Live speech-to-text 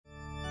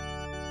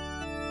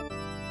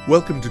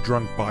Welcome to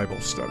Drunk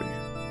Bible Study.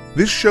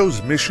 This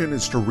show's mission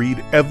is to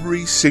read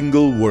every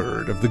single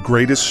word of the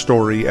greatest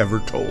story ever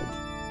told.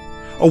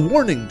 A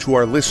warning to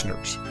our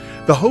listeners,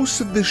 the hosts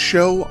of this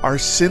show are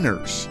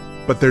sinners,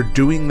 but they're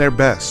doing their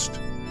best.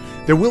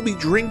 There will be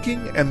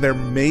drinking and there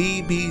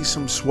may be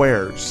some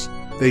swears.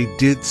 They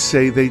did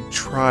say they'd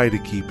try to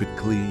keep it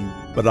clean,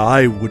 but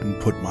I wouldn't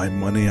put my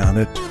money on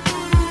it.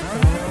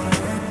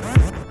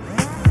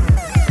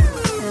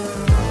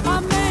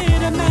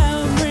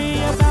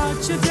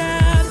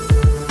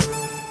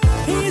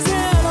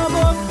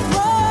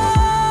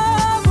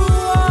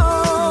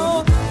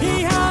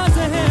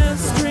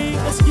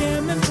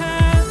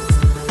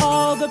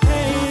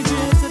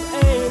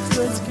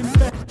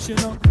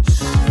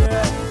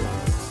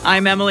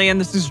 I'm Emily, and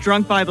this is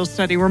Drunk Bible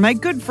Study, where my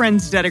good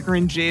friends Dedeker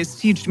and Jace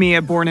teach me,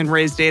 a born and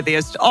raised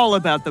atheist, all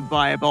about the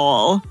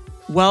Bible.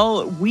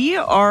 Well, we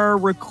are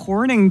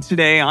recording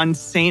today on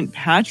St.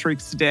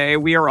 Patrick's Day.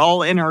 We are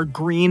all in our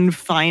green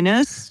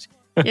finest,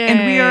 Yay.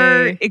 and we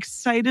are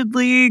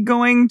excitedly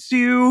going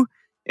to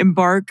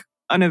embark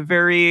on a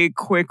very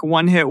quick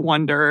one-hit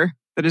wonder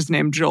that is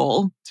named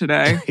Joel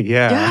today.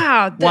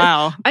 Yeah.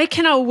 Wow. I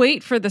cannot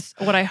wait for this,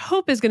 what I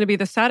hope is going to be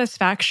the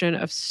satisfaction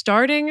of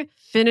starting,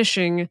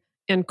 finishing,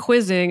 and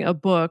quizzing a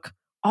book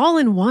all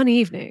in one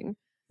evening.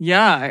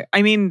 Yeah.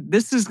 I mean,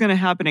 this is going to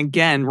happen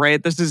again,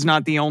 right? This is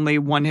not the only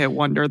one-hit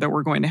wonder that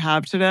we're going to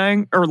have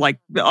today, or like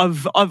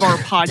of our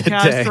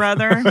podcast,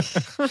 rather.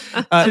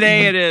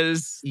 Today it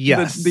is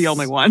the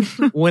only one.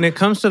 When it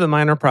comes to the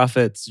minor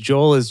prophets,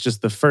 Joel is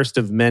just the first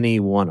of many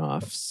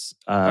one-offs.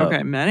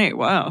 Okay, many.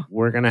 Wow.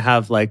 We're going to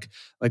have like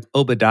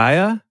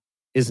Obadiah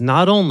is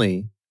not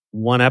only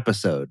one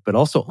episode, but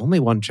also only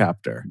one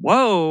chapter.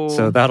 Whoa.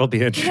 So that'll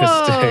be interesting.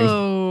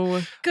 Whoa.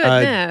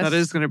 Goodness. That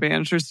is going to be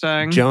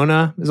interesting.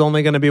 Jonah is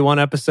only going to be one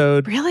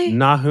episode. Really?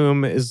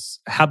 Nahum is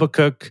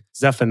Habakkuk,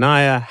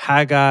 Zephaniah,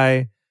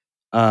 Haggai,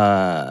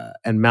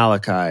 and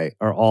Malachi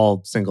are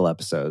all single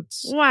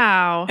episodes.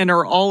 Wow. And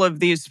are all of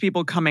these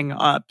people coming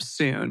up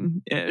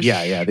soon-ish?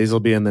 Yeah. These will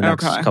be in the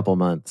next couple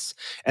months.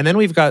 And then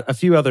we've got a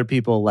few other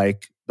people,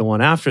 like the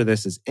one after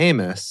this is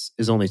Amos,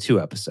 is only 2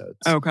 episodes.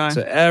 Okay.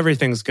 So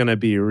everything's going to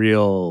be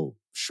real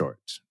short.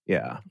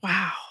 Yeah.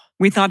 Wow.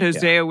 We thought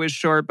Hosea was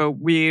short, but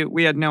we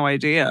had no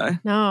idea.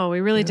 No,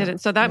 we really didn't.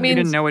 So that We means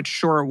didn't know what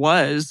short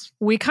was.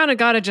 we kind of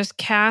got to just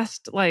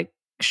cast like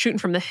shooting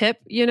from the hip,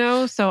 you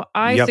know? So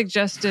I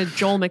suggested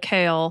Joel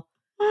McHale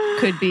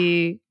could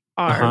be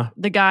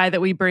the guy that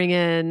we bring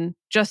in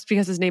just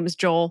because his name is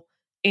Joel.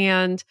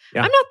 And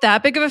I'm not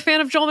that big of a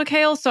fan of Joel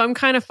McHale, so I'm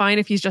kind of fine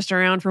if he's just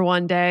around for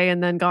one day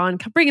and then gone.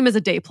 Bring him as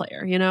a day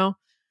player, you know?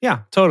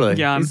 Yeah, totally.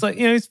 Yeah. He's like,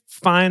 he's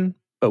fine,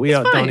 but we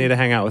don't need to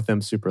hang out with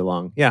him super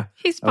long. Yeah.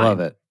 He's fine. I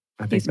love it.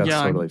 I think that's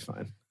young. totally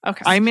fine.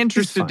 Okay. I'm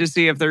interested to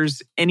see if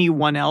there's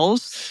anyone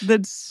else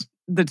that's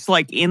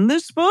like in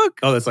this book.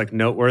 Oh, that's like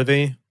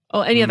noteworthy?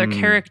 Oh, any other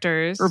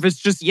characters? Or if it's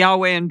just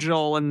Yahweh and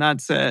Joel and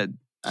that's it.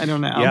 I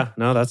don't know. Yeah,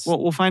 no, that's...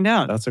 We'll find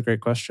out. That's a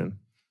great question.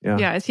 Yeah.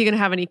 Yeah. Is he going to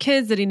have any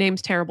kids that he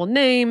names terrible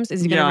names?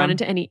 Is he going to run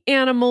into any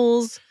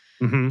animals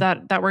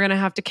that we're going to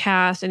have to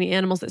cast? Any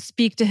animals that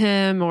speak to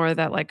him or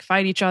that like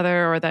fight each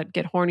other or that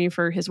get horny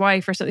for his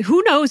wife or something?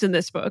 Who knows in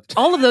this book?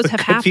 All of those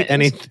have happened. Could be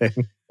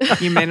anything.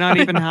 He may not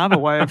even have a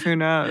wife. Who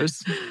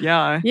knows?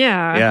 Yeah.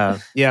 Yeah.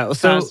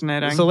 So,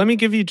 fascinating. So let me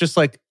give you just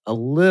like a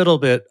little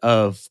bit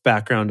of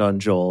background on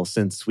Joel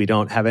since we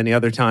don't have any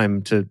other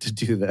time to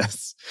do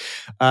this.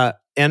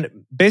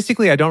 And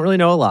basically, I don't really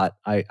know a lot.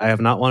 I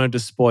have not wanted to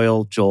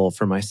spoil Joel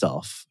for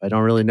myself. I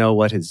don't really know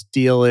what his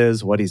deal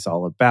is, what he's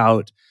all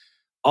about.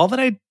 All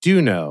that I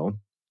do know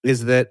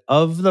is that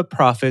of the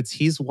prophets,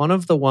 he's one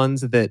of the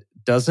ones that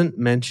doesn't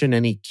mention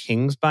any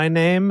kings by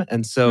name.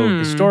 And so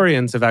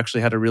historians have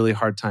actually had a really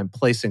hard time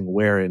placing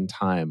where in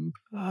time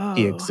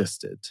he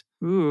existed.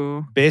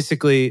 Ooh.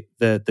 Basically,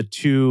 the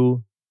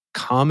 2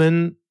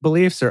 common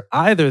beliefs are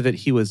either that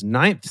he was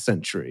 9th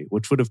century,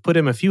 which would have put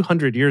him a few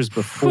hundred years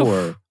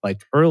before,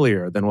 like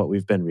earlier than what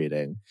we've been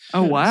reading.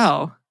 Oh,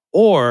 wow.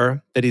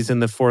 Or that he's in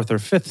the 4th or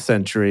 5th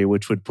century,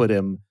 which would put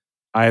him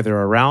either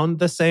around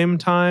the same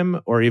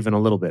time or even a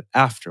little bit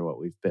after what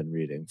we've been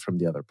reading from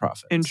the other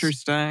prophets.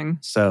 Interesting.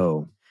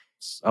 So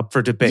it's up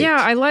for debate. Yeah,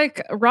 I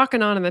like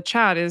Rockin' On in the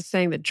chat is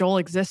saying that Joel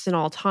exists in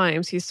all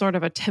times. He's sort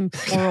of a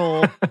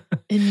temporal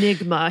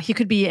enigma. He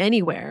could be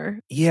anywhere.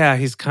 Yeah,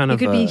 he's kind of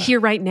he could be here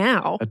right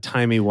now. A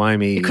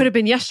timey-wimey. It could have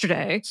been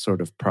yesterday.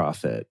 Sort of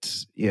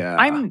prophet.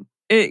 Yeah.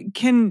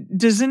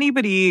 Does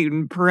anybody,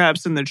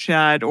 perhaps in the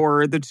chat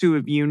or the two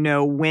of you,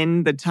 know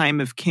when the time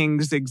of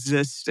kings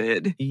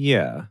existed?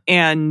 Yeah.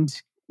 And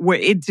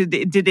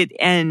did it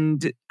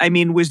end? I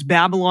mean, was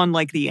Babylon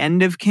like the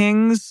end of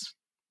kings?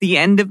 The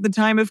end of the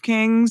time of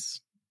kings?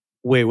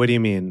 Wait, what do you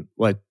mean?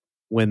 Like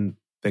when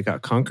they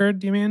got conquered,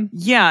 do you mean?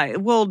 Yeah,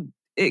 well,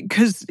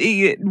 because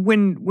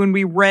when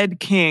we read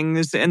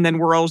Kings, and then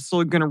we're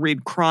also going to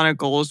read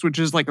Chronicles, which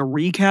is like a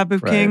recap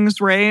of Kings,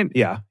 right?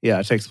 Yeah,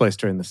 it takes place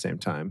during the same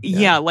time.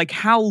 Yeah, like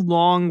how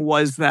long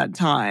was that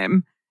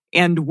time,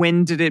 and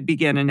when did it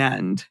begin and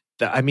end?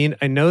 I mean,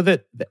 I know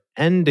that the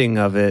ending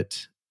of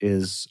it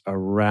is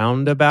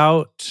around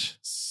about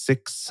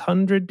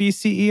 600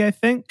 BCE, I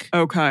think.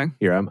 Okay.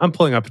 Here, I'm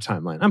pulling up a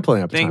timeline.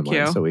 Thank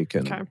you. So we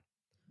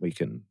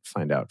can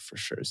find out for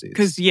sure.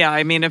 Because,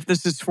 if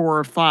this is 4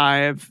 or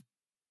 5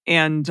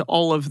 and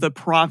all of the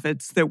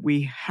prophets that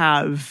we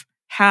have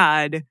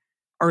had,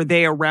 are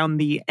they around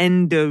the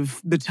end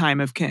of the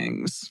time of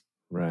Kings?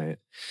 Right.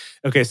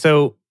 Okay,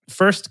 so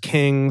First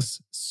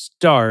Kings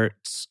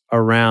starts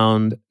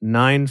around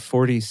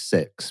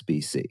 946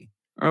 BC.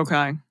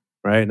 Okay.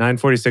 Right?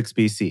 946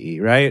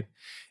 BCE, right?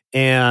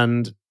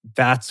 And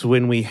that's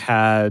when we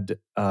had,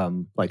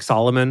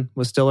 Solomon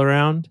was still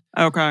around.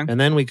 Okay. And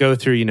then we go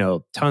through,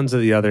 tons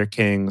of the other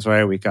kings,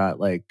 right? We got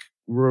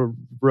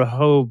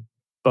Rehoboam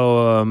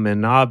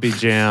and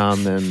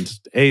Abijam and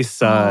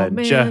Asa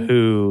and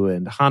Jehu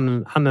and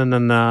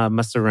Hananiah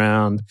mess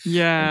around.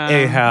 Yeah. And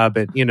Ahab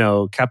and,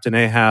 Captain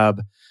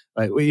Ahab.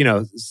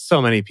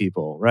 So many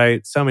people,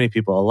 right? So many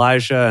people.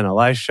 Elijah and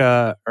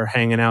Elisha are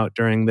hanging out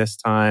during this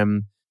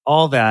time.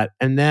 All that.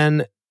 And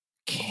then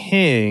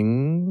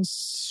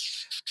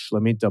Kings,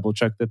 let me double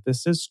check that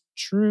this is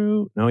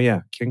true. No,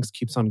 yeah. Kings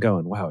keeps on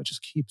going. Wow, it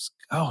just keeps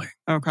going.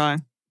 Okay.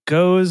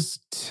 Goes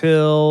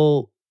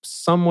till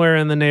somewhere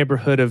in the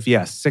neighborhood of,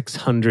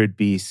 600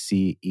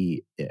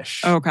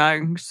 BCE-ish.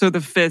 Okay. So the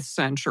 5th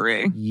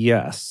century.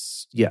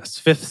 Yes,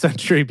 5th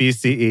century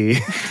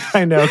BCE.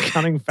 I know,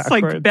 counting backwards.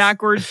 It's like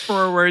backwards,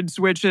 forwards,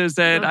 which is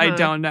it? I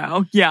don't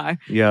know. Yeah.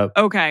 Yep.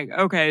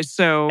 Okay.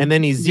 So... And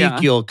then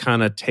Ezekiel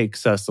kind of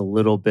takes us a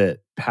little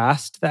bit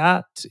past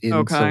that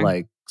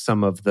into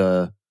some of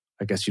the,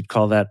 I guess you'd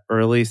call that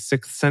early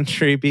 6th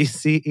century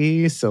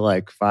BCE. So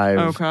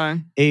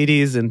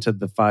 580s into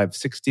the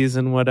 560s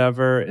and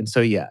whatever. And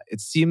so, it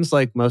seems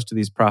like most of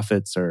these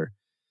prophets are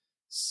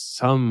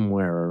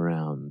somewhere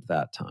around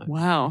that time.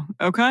 Wow.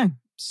 Okay.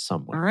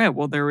 Somewhere. All right.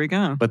 Well, there we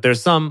go. But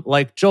there's some,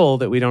 like Joel,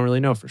 that we don't really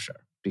know for sure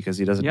because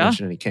he doesn't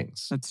mention any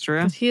kings. That's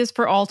true. He is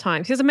for all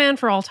times. He's a man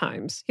for all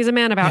times. He's a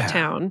man about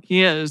town.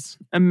 He is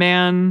a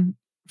man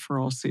for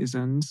all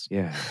seasons.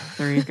 Yeah.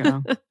 There you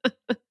go.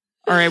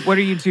 All right. What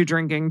are you two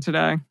drinking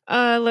today?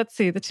 Let's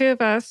see. The two of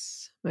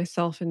us,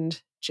 myself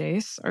and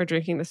Jace, are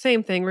drinking the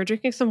same thing. We're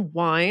drinking some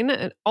wine,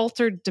 an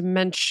Altered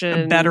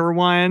Dimension. A better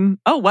wine.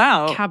 Oh,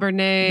 wow.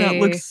 Cabernet. That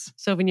looks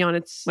Sauvignon.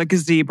 It's like a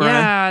zebra.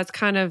 Yeah, it's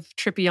kind of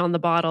trippy on the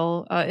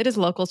bottle. It is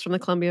locals from the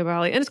Columbia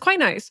Valley, and it's quite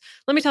nice.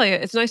 Let me tell you,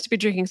 it's nice to be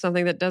drinking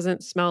something that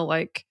doesn't smell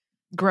like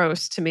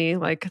gross to me,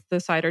 like the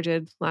cider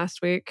did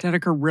last week.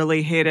 Dedeker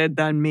really hated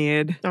that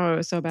mead. Oh, it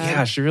was so bad.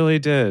 Yeah, she really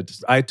did.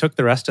 I took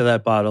the rest of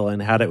that bottle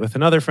and had it with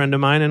another friend of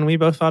mine, and we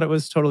both thought it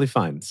was totally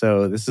fine.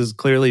 So this is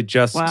clearly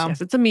just... Wow.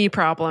 Yes, it's a me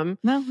problem.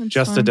 No, it's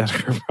just fine. a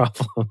Dedeker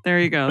problem. There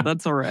you go.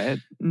 That's all right.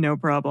 No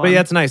problem. But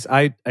yeah, it's nice.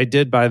 I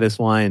did buy this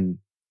wine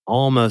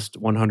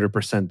almost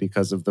 100%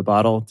 because of the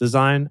bottle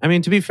design. I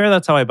mean, to be fair,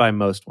 that's how I buy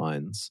most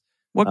wines.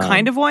 What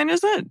kind of wine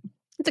is it?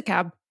 It's a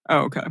cab.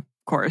 Oh, okay. Of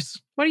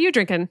course. What are you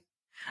drinking?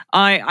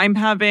 I'm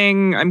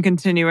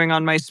continuing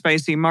on my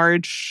spicy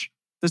March.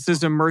 This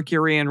is a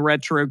Mercury in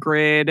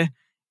retrograde.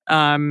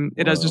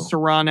 It has a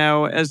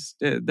Serrano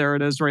there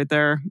it is right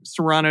there.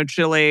 Serrano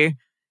chili.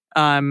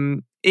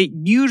 It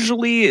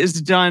usually is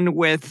done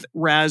with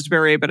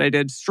raspberry, but I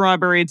did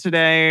strawberry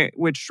today,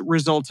 which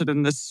resulted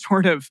in this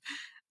sort of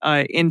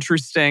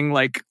interesting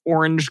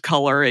orange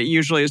color. It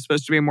usually is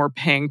supposed to be more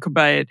pink,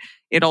 but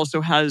it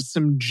also has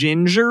some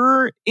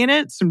ginger in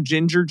it, some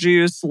ginger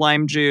juice,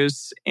 lime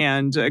juice,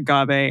 and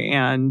agave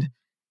and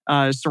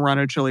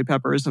serrano chili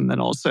peppers, and then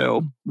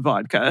also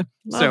vodka.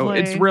 Lovely. So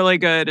it's really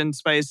good and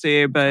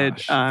spicy,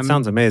 but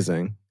sounds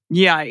amazing.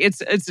 Yeah,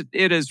 it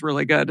is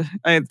really good.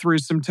 I threw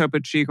some Topo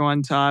Chico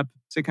on top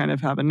to kind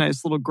of have a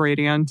nice little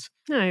gradient.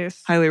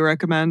 Nice. Highly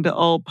recommend.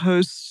 I'll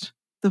post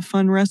the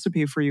fun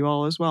recipe for you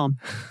all as well.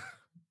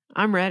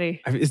 I'm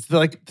ready. It's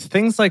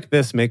things like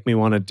this make me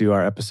want to do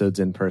our episodes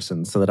in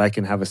person so that I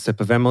can have a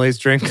sip of Emily's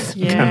drinks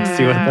and kind of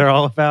see what they're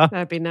all about.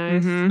 That'd be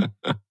nice.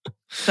 Mm-hmm.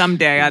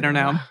 Someday, I don't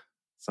know.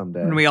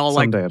 Someday. When we all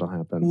Someday it'll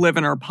happen. Live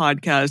in our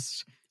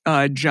podcast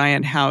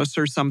giant house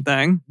or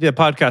something. Yeah,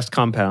 podcast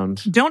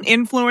compound. Don't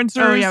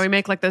influencers... Oh, yeah, we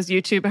make those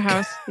YouTube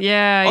house.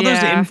 Yeah, all those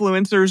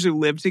influencers who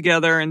live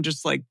together and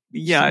just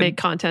make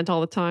content all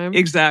the time.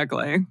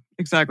 Exactly.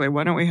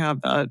 Why don't we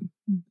have that?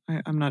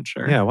 I'm not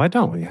sure. Yeah, why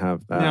don't we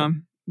have that? Yeah.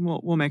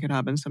 We'll make it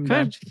happen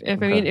someday.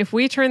 If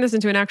we turn this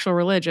into an actual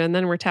religion,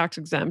 then we're tax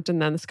exempt,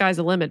 and then the sky's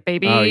the limit,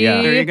 baby. Oh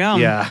yeah, there you go.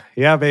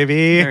 Yeah,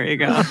 baby. There you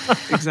go.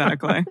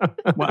 Exactly.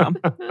 Wow.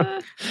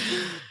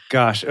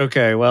 Gosh.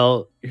 Okay.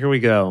 Well, here we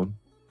go.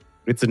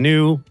 It's a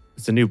new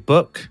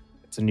book.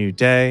 It's a new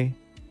day.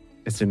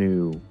 It's a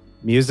new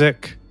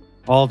music.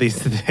 All these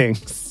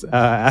things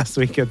as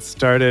we get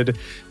started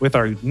with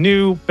our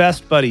new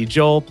best buddy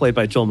Joel, played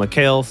by Joel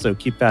McHale. So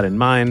keep that in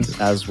mind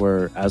as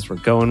we're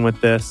going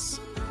with this.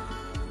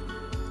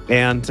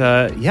 And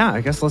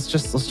I guess let's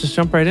just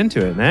jump right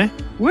into it, eh?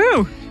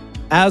 Woo!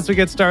 As we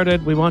get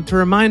started, we want to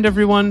remind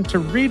everyone to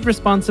read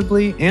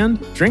responsibly and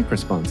drink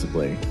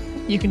responsibly.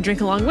 You can drink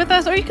along with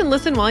us, or you can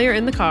listen while you're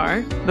in the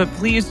car. But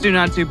please do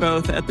not do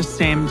both at the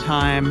same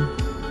time.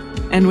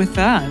 And with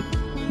that,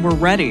 we're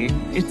ready.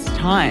 It's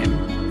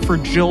time for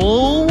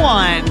Joel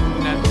 1.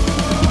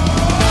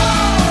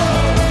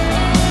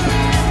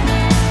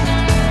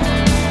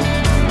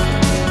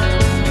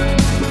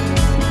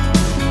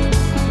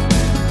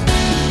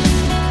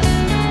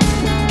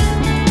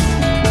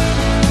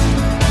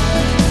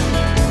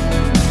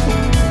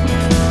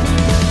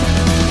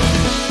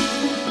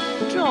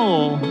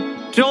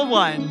 Joel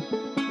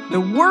 1. The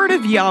word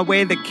of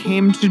Yahweh that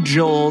came to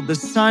Joel, the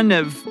son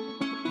of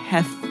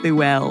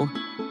Pethuel.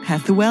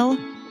 Pethuel?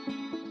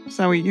 Is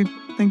that what you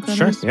think that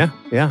is? Sure,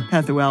 yeah.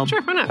 Pethuel.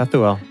 Sure, why not?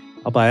 Pethuel.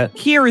 I'll buy it.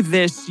 Hear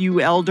this,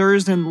 you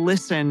elders, and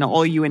listen,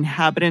 all you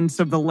inhabitants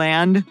of the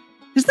land.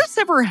 Has this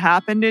ever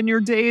happened in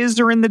your days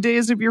or in the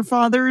days of your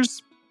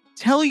fathers?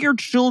 Tell your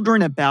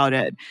children about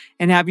it,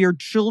 and have your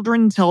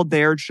children tell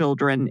their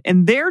children,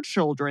 and their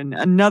children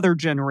another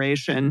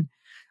generation.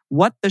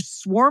 What the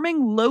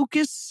swarming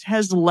locust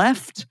has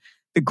left,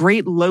 the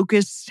great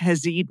locust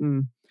has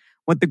eaten.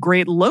 What the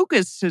great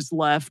locust has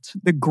left,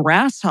 the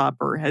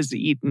grasshopper has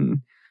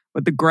eaten.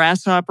 What the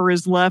grasshopper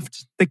has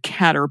left, the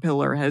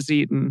caterpillar has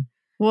eaten.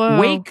 Whoa.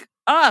 Wake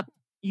up,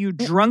 you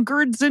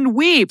drunkards, and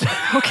weep.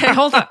 Okay,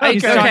 hold on.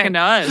 He's talking to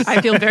us.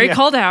 I feel very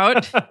called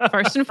out,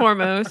 first and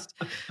foremost.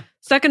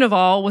 Second of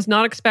all, was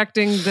not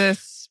expecting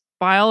this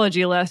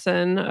biology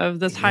lesson of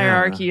this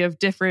hierarchy of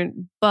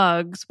different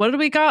bugs. What do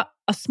we got?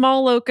 A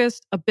small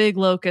locust, a big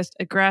locust,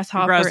 a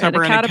grasshopper and a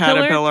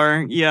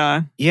caterpillar.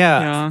 Yeah.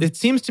 It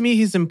seems to me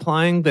he's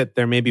implying that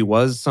there maybe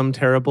was some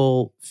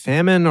terrible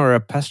famine or a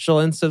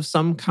pestilence of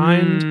some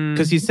kind.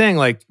 Because he's saying,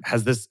 like,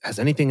 has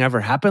anything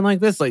ever happened like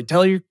this? Like,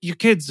 tell your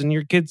kids and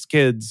your kids'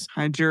 kids.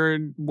 Hide your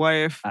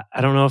wife.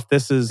 I don't know if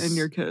this is... And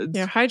your kids.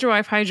 Yeah, hide your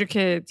wife, hide your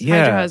kids,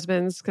 hide your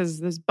husbands,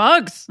 because there's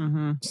bugs.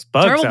 Mm-hmm. There's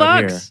bugs terrible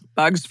out bugs. here.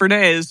 Bugs for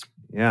days.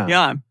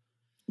 Yeah,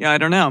 I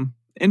don't know.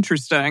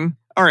 Interesting.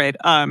 All right.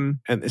 And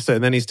so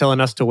then he's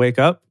telling us to wake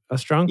up,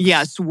 us drunks?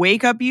 Yes,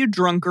 wake up, you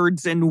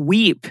drunkards, and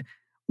weep.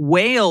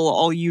 Wail,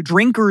 all you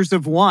drinkers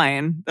of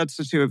wine. That's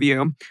the two of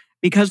you.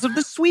 Because of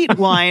the sweet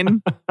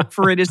wine,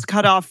 for it is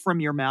cut off from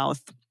your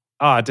mouth.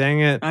 Oh, dang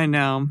it. I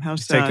know. How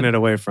He's sad. taking it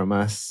away from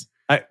us.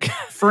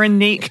 For a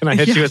Nate. Can I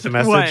hit you with the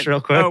message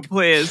real quick? Oh,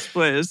 please.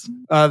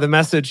 The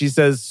message, he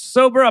says,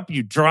 sober up,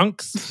 you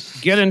drunks.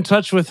 Get in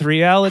touch with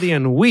reality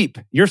and weep.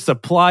 Your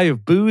supply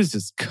of booze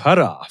is cut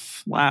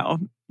off. Wow.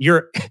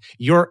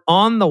 You're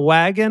on the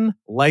wagon,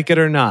 like it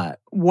or not.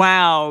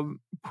 Wow.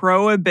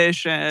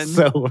 Prohibition.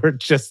 So we're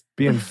just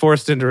being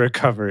forced into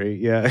recovery.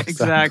 Yeah,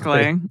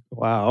 exactly.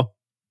 Wow.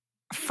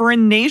 For a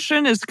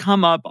nation has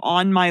come up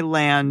on my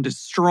land,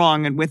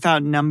 strong and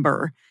without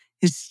number.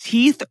 His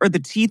teeth are the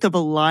teeth of a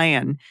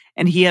lion,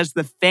 and he has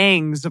the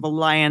fangs of a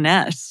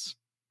lioness.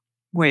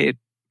 Wait,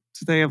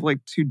 do they have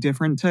like two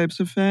different types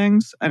of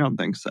fangs? I don't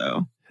think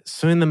so.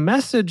 So in the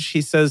message,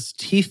 he says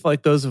teeth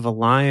like those of a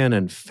lion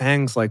and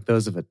fangs like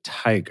those of a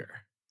tiger.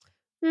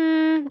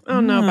 I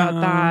don't know about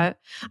that.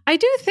 I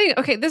do think,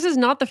 okay, this is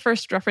not the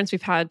first reference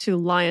we've had to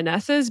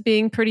lionesses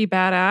being pretty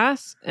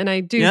badass. And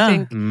I do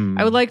think,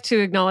 I would like to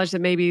acknowledge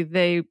that maybe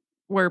they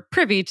were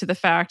privy to the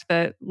fact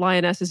that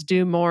lionesses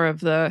do more of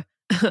the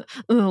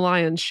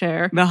lion's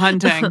share. The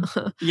hunting.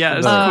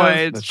 Yes,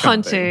 quite.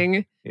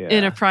 Hunting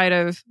in a pride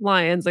of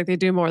lions. Like they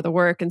do more of the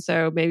work. And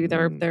so maybe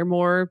they're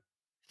more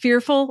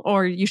fearful,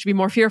 or you should be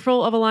more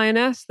fearful of a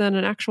lioness than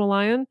an actual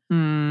lion.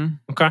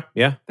 Okay,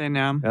 yeah. They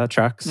know. That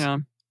tracks. Yeah.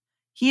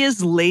 He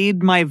has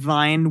laid my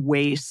vine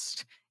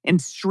waste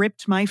and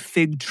stripped my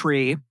fig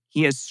tree.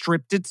 He has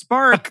stripped its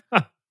bark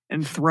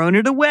and thrown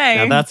it away.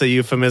 Now that's a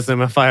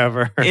euphemism if I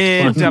ever heard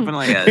it one.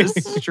 Definitely is.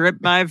 Strip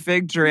my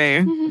fig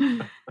tree.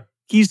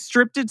 He's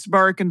stripped its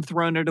bark and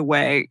thrown it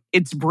away.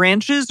 Its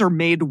branches are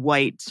made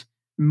white.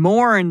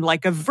 Mourn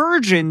like a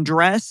virgin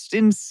dressed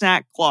in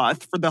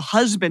sackcloth for the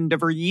husband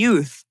of her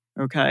youth.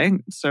 Okay,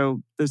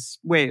 so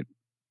the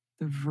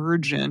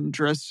virgin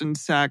dressed in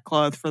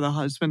sackcloth for the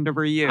husband of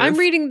her youth. I'm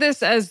reading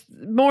this as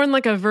mourn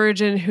like a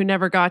virgin who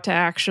never got to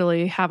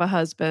actually have a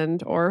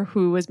husband, or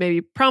who was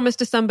maybe promised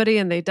to somebody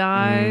and they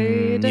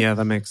died. Yeah,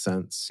 that makes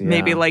sense. Yeah.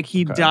 Maybe like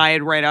he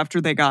died right after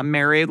they got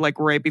married, like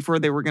right before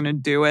they were going to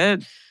do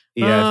it.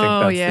 Yeah,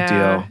 I think that's the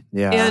deal.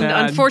 Yeah. And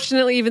sad.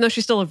 Unfortunately, even though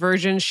she's still a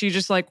virgin, she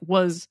just like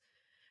was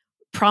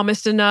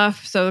promised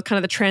enough. So kind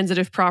of the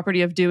transitive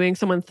property of doing,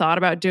 someone thought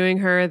about doing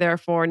her,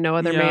 therefore no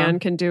other man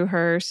can do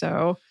her.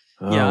 So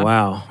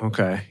wow.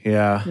 Okay.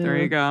 Yeah. There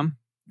you go.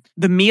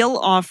 The meal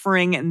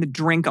offering and the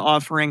drink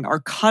offering are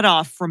cut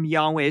off from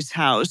Yahweh's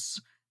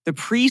house. The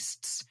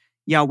priests,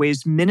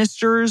 Yahweh's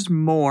ministers,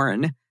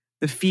 mourn.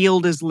 The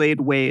field is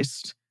laid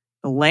waste.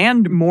 The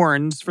land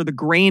mourns, for the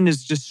grain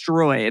is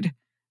destroyed.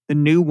 The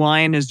new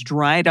wine is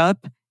dried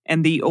up,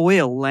 and the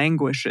oil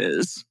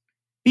languishes.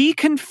 Be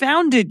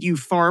confounded, you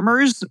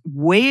farmers.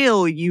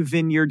 Wail, you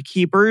vineyard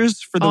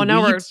keepers, for the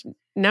wheat.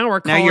 Now we're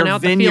calling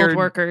out the field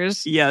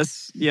workers.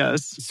 Yes.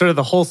 Sort of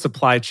the whole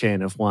supply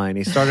chain of wine.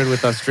 He started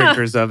with us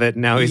drinkers of it.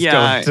 Now he's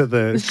going to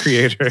the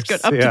creators.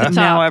 Up to the top.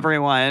 Now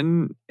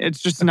everyone. It's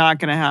just not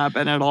going to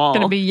happen at all.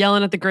 Going to be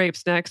yelling at the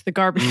grapes next, the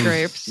garbage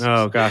grapes.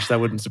 Oh gosh, that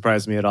wouldn't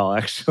surprise me at all,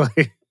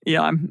 actually.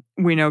 Yeah,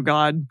 we know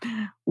God.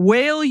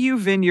 Wail, you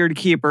vineyard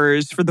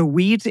keepers, for the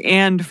wheat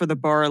and for the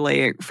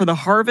barley, for the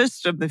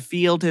harvest of the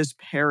field has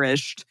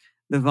perished.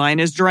 The vine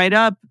is dried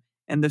up,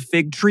 and the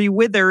fig tree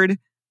withered,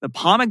 the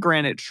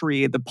pomegranate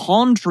tree, the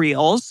palm tree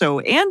also,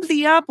 and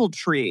the apple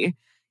tree.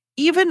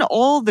 Even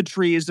all the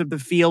trees of the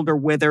field are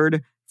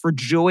withered, for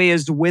joy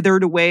is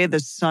withered away the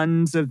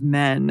sons of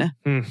men.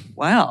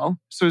 Wow.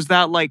 So is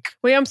that like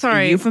Wait, I'm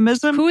sorry. a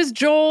euphemism? Who is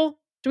Joel?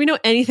 Do we know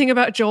anything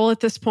about Joel at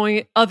this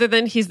point, other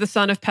than he's the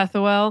son of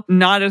Pethuel?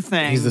 Not a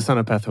thing. He's the son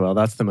of Pethuel.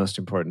 That's the most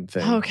important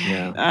thing. Okay.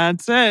 Yeah.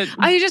 That's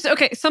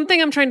it.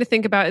 Something I'm trying to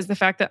think about is the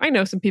fact that I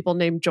know some people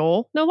named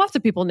Joel. No, lots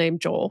of people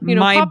named Joel.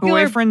 My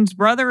boyfriend's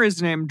brother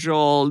is named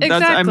Joel.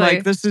 Exactly. I'm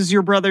like, this is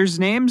your brother's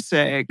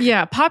namesake.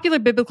 Yeah, popular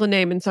biblical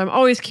name. And so I'm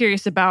always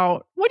curious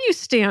about, what do you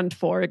stand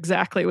for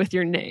exactly with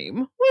your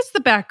name? What's the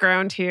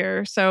background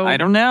here? So I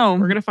don't know.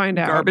 We're going to find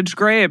out. Garbage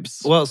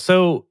grapes. Well,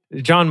 so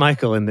John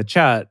Michael in the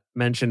chat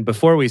mentioned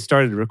before we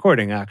started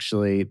recording,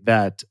 actually,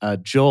 that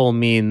Joel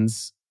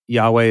means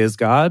Yahweh is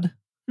God.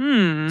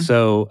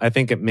 So I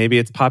think maybe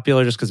it's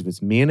popular just because of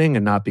its meaning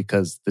and not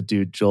because the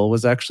dude Joel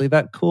was actually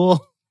that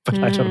cool. But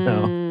I don't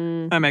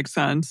know. That makes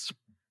sense.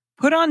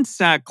 Put on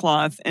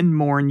sackcloth and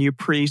mourn, you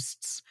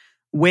priests.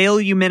 Wail,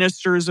 you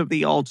ministers of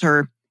the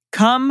altar.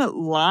 Come,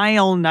 lie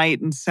all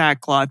night in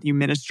sackcloth, you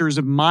ministers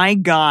of my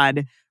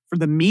God, for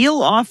the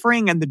meal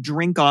offering and the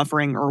drink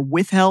offering are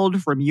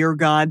withheld from your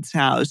God's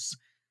house.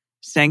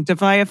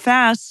 Sanctify a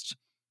fast.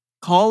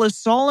 Call a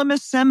solemn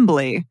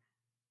assembly.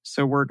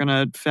 So we're going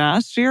to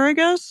fast here, I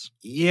guess?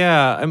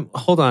 Yeah.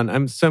 Hold on.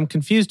 I'm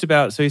confused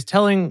about... So he's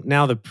telling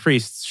now the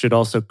priests should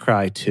also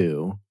cry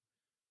too.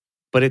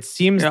 But it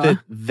seems that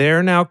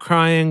they're now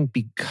crying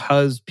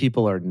because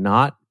people are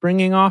not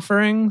bringing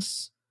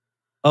offerings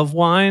of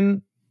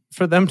wine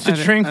for them to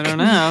drink. I don't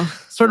know.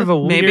 Sort of a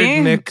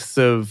weird mix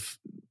of...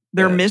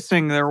 They're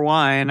missing their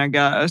wine, I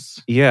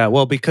guess. Yeah,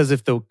 well, because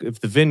if the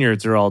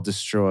vineyards are all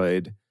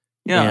destroyed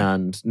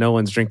and no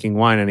one's drinking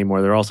wine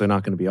anymore, they're also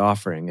not going to be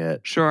offering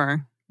it.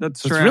 Sure,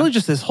 that's true. It's really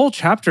just this whole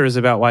chapter is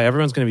about why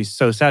everyone's going to be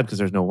so sad because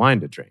there's no wine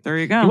to drink. There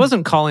you go. He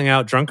wasn't calling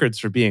out drunkards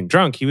for being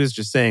drunk. He was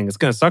just saying it's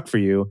going to suck for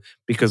you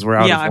because we're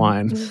out of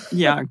wine.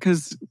 Yeah,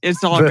 because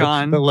it's all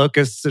gone. The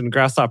locusts and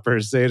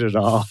grasshoppers ate it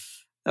all.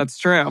 That's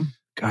true.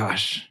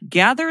 Gosh.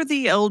 Gather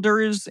the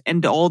elders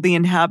and all the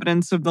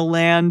inhabitants of the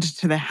land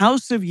to the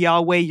house of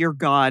Yahweh your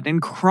God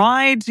and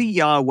cry to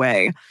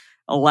Yahweh.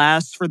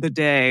 Alas, for the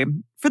day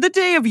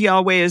of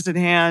Yahweh is at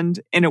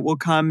hand, and it will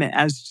come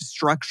as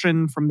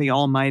destruction from the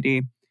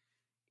Almighty.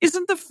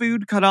 Isn't the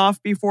food cut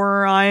off before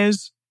our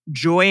eyes?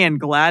 Joy and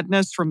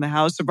gladness from the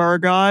house of our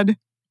God?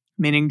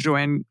 Meaning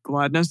joy and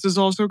gladness is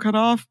also cut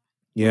off?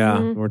 Yeah,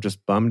 we're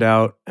just bummed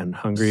out and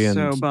hungry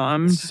and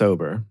bummed.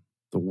 Sober.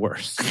 The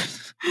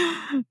worst.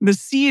 The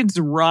seeds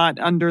rot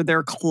under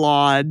their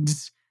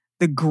clods.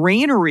 The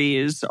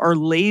granaries are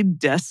laid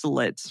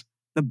desolate.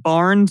 The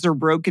barns are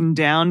broken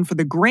down, for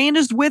the grain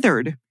is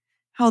withered.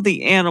 How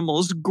the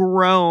animals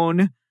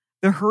groan.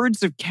 The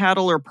herds of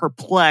cattle are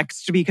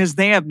perplexed because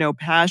they have no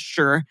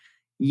pasture.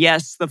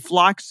 Yes, the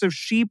flocks of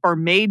sheep are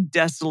made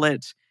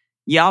desolate.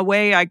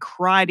 Yahweh, I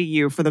cry to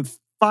you, for the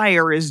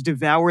fire has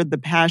devoured the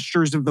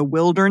pastures of the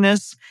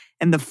wilderness,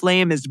 and the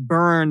flame has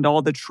burned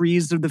all the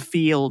trees of the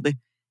field.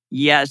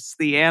 Yes,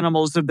 the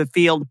animals of the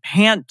field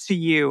pant to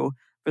you,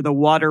 for the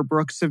water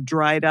brooks have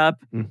dried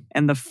up,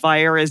 and the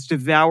fire has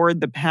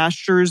devoured the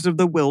pastures of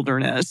the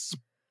wilderness.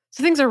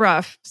 So things are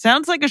rough.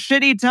 Sounds like a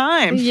shitty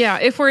time. Yeah,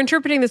 if we're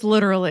interpreting this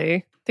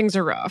literally, things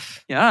are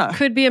rough. Yeah.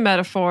 Could be a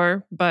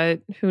metaphor,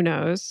 but who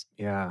knows?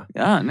 Yeah.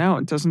 Yeah, no,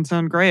 it doesn't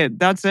sound great.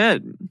 That's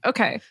it.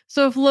 Okay,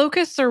 so if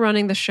locusts are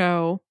running the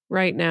show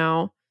right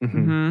now,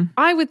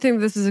 I would think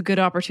this is a good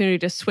opportunity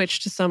to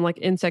switch to some like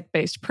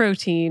insect-based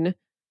protein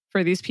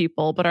for these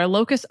people. But are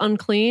locusts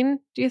unclean,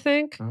 do you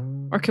think?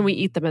 Or can we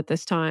eat them at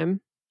this time?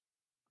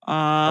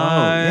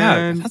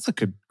 Yeah, that's a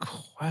good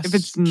question. If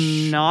it's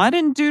not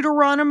in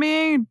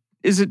Deuteronomy,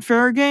 is it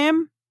fair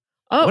game?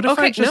 Oh,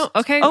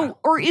 okay. Oh,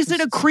 or is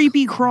it a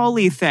creepy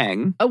crawly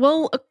thing?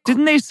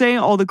 Didn't they say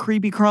all the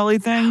creepy crawly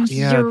things?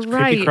 Yeah, you're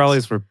right. Creepy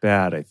crawlies were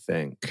bad, I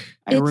think.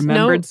 I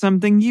remembered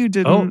something you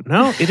didn't. Oh,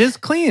 no, it is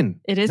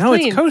clean. It is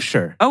clean. It's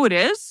kosher. Oh, it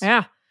is?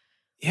 Yeah.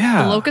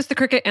 Yeah. The locust, the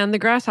cricket, and the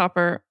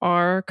grasshopper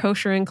are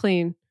kosher and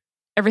clean.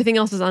 Everything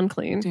else is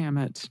unclean. Damn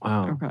it.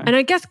 Wow. Okay. And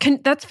I guess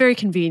that's very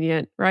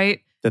convenient, right?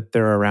 That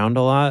they're around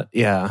a lot?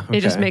 Yeah. Okay.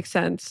 It just makes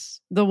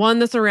sense. The one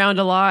that's around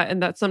a lot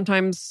and that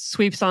sometimes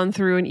sweeps on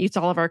through and eats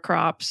all of our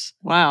crops.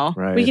 Wow.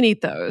 Right. We can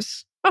eat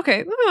those.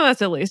 Okay. Well,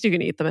 that's at least you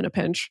can eat them in a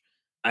pinch.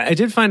 I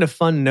did find a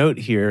fun note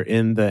here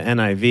in the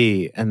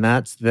NIV, and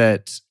that's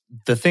that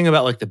the thing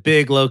about like the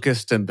big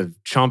locust and the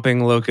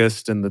chomping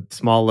locust and the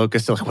small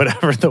locust, like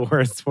whatever the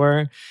words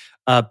were,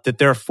 that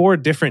there are 4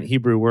 different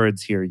Hebrew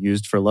words here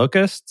used for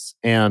locusts.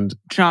 And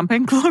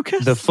chomping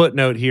locusts? The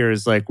footnote here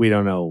is like, we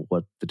don't know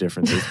what the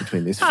difference is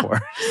between these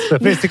 4. So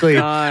basically,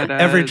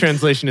 every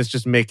translation is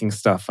just making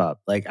stuff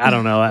up. Like, I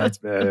don't know.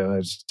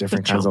 It's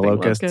different kinds of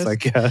locusts, I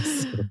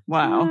guess.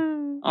 Wow.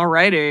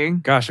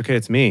 Alrighty. Gosh, okay,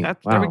 it's me.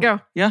 There we go.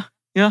 Yeah.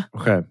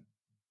 Okay.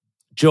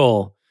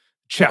 Joel,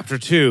 chapter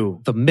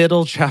 2, the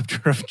middle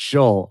chapter of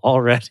Joel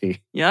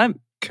already. Yep.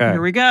 Okay.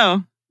 Here we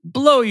go.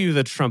 Blow you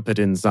the trumpet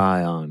in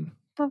Zion,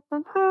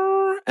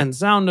 and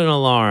sound an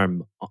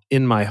alarm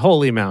in my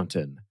holy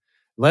mountain.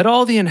 Let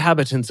all the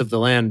inhabitants of the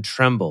land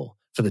tremble,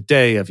 for the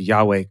day of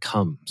Yahweh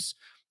comes.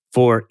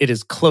 For it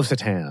is close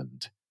at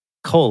hand,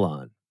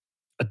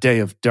 a day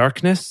of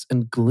darkness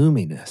and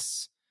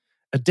gloominess,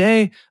 a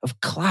day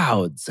of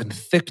clouds and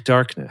thick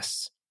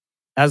darkness.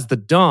 As the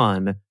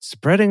dawn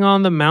spreading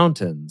on the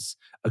mountains,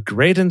 a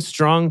great and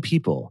strong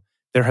people,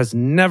 there has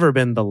never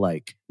been the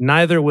like,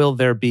 neither will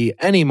there be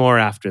any more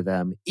after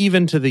them,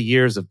 even to the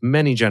years of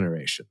many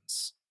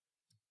generations.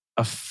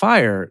 A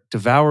fire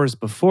devours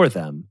before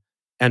them,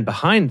 and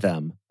behind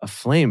them a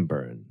flame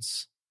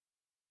burns.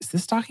 Is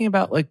this talking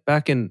about like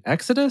back in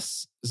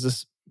Exodus? Is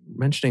this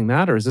mentioning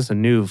that, or is this a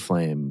new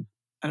flame?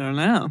 I don't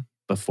know.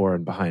 Before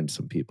and behind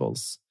some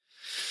peoples.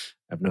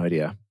 I have no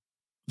idea.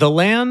 The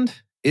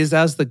land is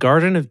as the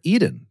Garden of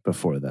Eden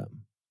before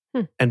them,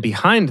 and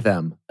behind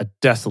them a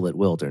desolate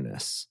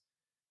wilderness.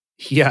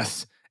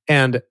 Yes,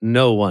 and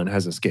no one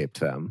has escaped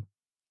them.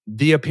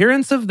 The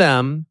appearance of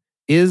them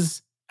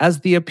is as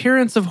the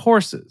appearance of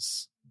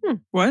horses.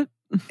 What?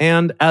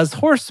 And as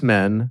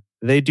horsemen,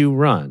 they do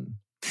run.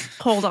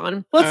 Hold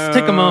on. Let's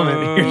take a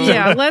moment here.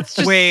 Yeah, let's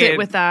just sit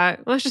with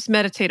that. Let's just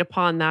meditate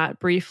upon that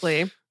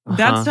briefly.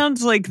 That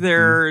sounds like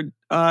they're,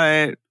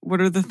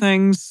 what are the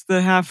things?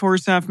 The half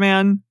horse, half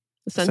man?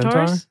 The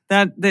centaurs?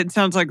 That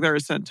sounds like they're a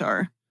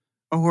centaur.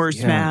 A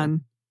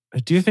horseman. I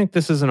do think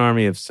this is an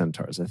army of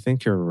centaurs. I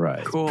think you're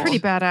right. Cool. Pretty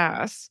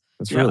badass.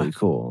 That's really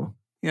cool.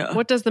 Yeah.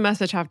 What does the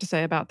message have to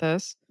say about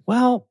this?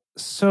 Well,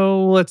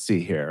 so let's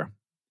see here.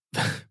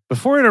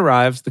 Before it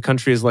arrives, the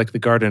country is like the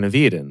Garden of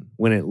Eden.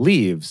 When it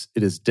leaves,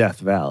 it is Death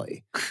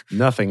Valley.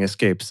 Nothing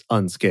escapes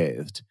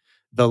unscathed.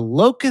 The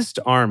locust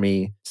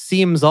army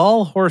seems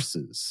all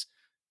horses,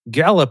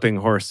 galloping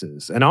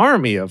horses, an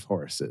army of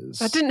horses.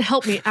 That didn't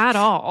help me at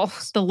all.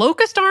 The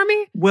locust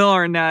army? Will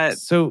Arnett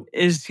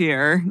is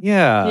here.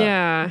 Yeah.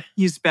 Yeah.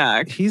 He's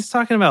back. He's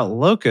talking about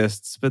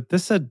locusts, but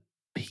this said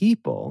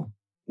people.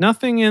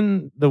 Nothing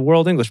in the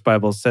World English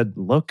Bible said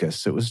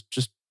locusts. It was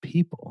just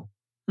people.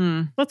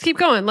 Let's keep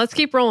going. Let's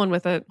keep rolling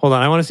with it. Hold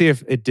on. I want to see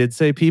if it did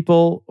say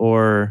people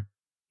or,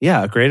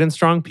 great and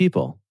strong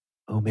people.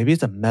 Oh, maybe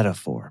it's a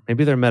metaphor.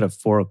 Maybe they're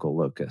metaphorical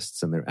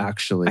locusts and they're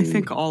actually... I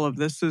think all of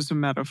this is a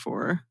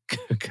metaphor.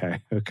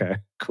 Okay,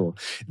 cool.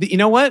 You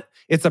know what?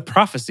 It's a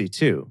prophecy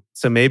too.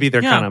 So maybe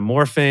they're kind of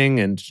morphing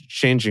and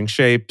changing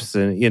shapes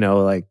and,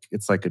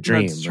 it's like a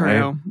dream, That's true.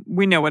 Right?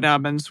 We know what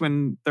happens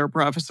when they're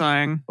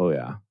prophesying. Oh,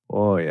 yeah.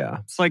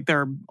 It's like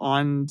they're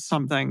on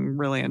something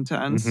really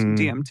intense,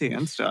 DMT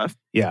and stuff.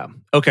 Yeah.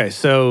 Okay,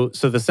 so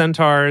the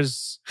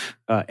centaurs,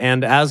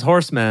 and as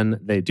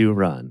horsemen, they do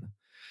run.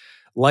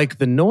 Like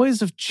the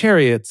noise of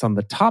chariots on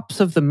the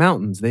tops of the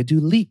mountains, they do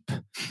leap.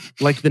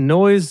 Like the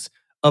noise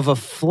of a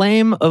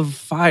flame of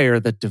fire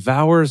that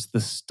devours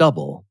the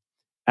stubble,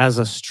 as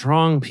a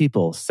strong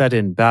people set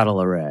in battle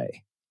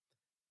array.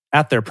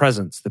 At their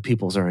presence, the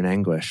peoples are in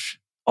anguish.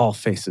 All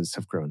faces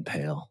have grown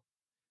pale.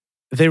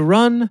 They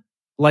run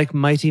like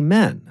mighty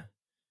men.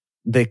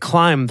 They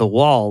climb the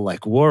wall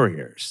like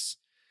warriors.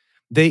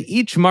 They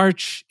each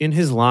march in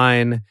his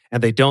line,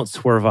 and they don't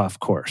swerve off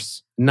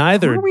course.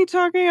 Neither... What are we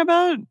talking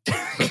about?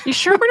 You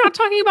sure we're not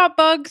talking about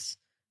bugs?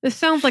 This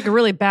sounds like a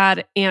really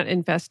bad ant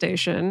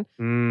infestation.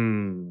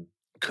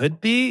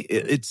 Could be.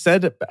 It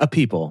said a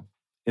people.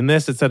 In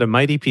this, it said a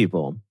mighty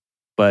people,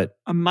 but...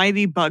 A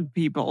mighty bug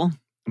people.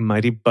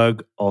 Mighty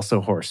bug,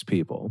 also horse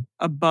people.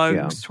 A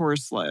bug's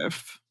horse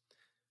life.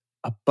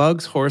 A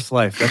Bug's Horse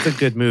Life. That's a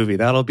good movie.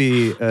 That'll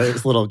be a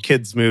little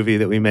kids movie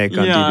that we make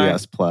on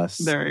DBS Plus.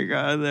 There you go.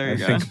 I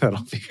think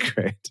that'll be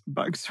great.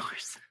 Bug's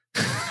Horse.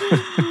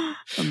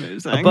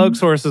 Amazing. A Bug's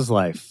Horse's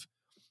Life.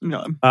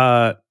 No.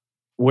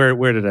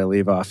 Where did I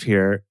leave off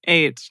here?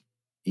 8.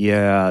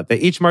 Yeah. They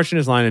each march in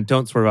his line and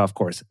don't swerve off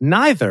course.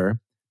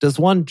 Neither does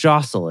one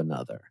jostle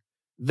another.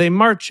 They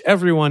march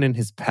everyone in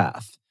his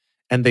path,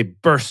 and they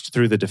burst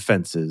through the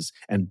defenses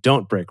and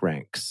don't break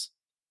ranks.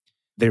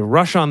 They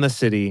rush on the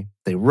city.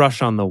 They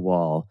rush on the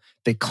wall.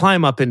 They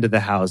climb up into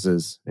the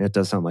houses. It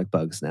does sound like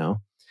bugs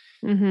now.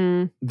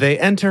 They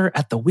enter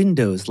at the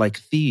windows like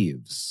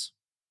thieves.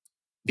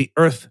 The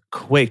earth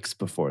quakes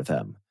before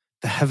them.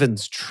 The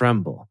heavens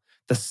tremble.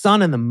 The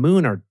sun and the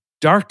moon are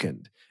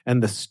darkened,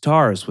 and the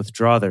stars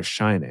withdraw their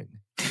shining.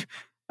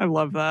 I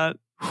love that.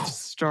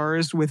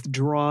 Stars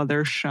withdraw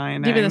their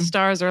shining. Even the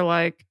stars are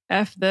like,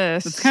 F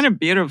this. It's kind of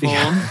beautiful.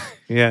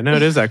 Yeah, no,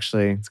 it is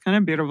actually. It's kind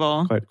of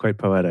beautiful. Quite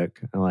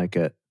poetic. I like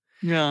it.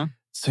 Yeah.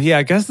 So yeah,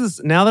 I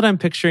guess now that I'm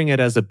picturing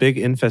it as a big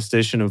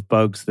infestation of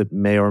bugs that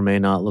may or may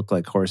not look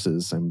like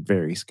horses, I'm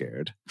very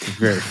scared. I'm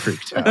very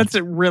freaked out. That's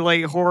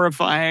really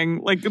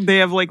horrifying. Like they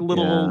have like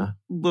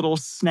little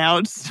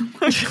snouts.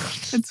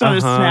 It's not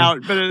a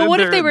snout, but what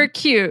if they were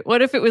cute?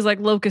 What if it was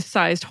like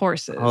locust-sized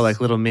horses? Oh, like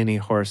little mini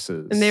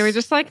horses. And they were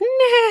just like,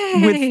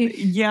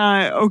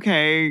 nay.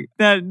 Okay.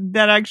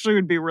 That actually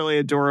would be really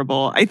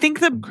adorable. I think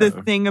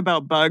the thing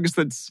about bugs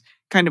that's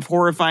kind of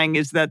horrifying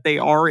is that they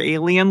are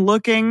alien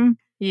looking.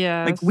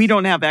 Yeah. Like we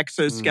don't have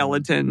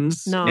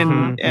exoskeletons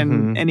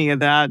and any of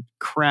that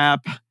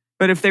crap.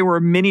 But if they were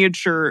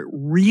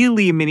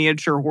really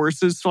miniature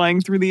horses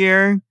flying through the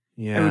air,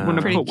 I would want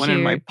to put one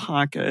in my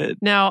pocket.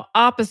 Now,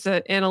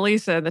 opposite,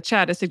 Annalisa in the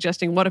chat is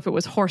suggesting, what if it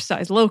was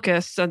horse-sized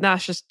locusts? And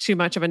that's just too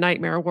much of a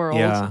nightmare world.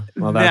 Yeah,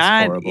 well,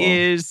 that's horrible. That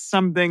is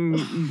something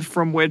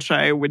from which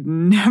I would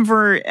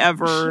never,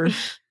 ever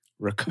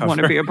want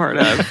to be a part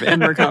of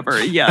and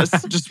recover.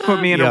 Yes, just put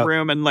me in a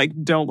room and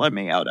don't let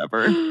me out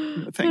ever.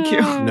 Thank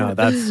you. No,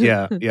 that's,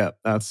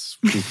 that's,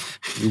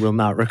 you will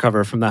not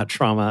recover from that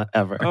trauma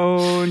ever.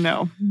 Oh,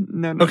 no.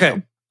 No.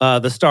 Okay,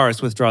 the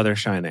stars withdraw their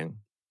shining.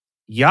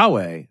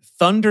 Yahweh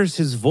thunders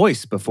his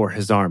voice before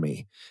his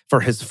army,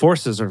 for his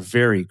forces are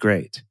very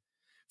great.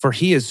 For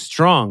he is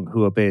strong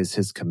who obeys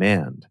his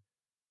command.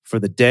 For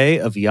the day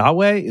of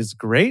Yahweh is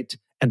great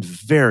and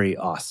very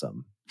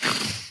awesome.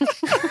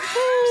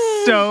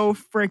 So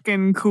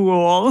freaking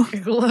cool.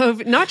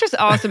 Not just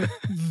awesome,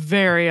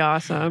 very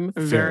awesome.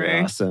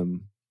 Very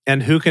awesome.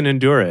 And who can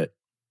endure it?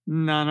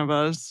 None of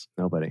us.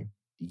 Nobody.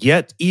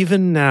 Yet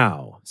even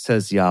now,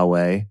 says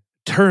Yahweh,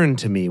 turn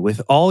to me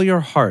with all your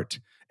heart,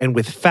 and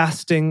with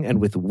fasting,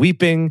 and with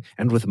weeping,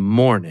 and with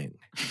mourning.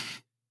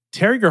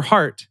 Tear your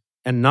heart,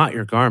 and not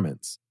your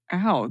garments.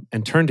 Ow.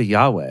 And turn to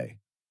Yahweh,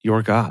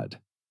 your God.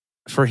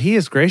 For he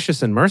is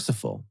gracious and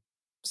merciful,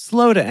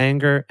 slow to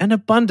anger, and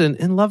abundant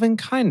in loving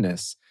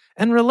kindness,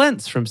 and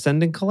relents from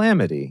sending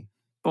calamity.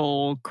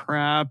 Bull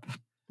crap.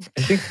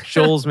 I think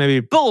Joel's maybe...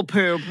 Bull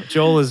poop.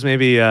 Joel is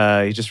maybe,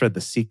 he just read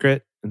The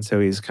Secret, and so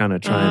he's kind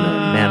of trying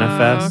to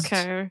manifest.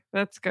 Okay,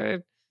 that's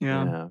good.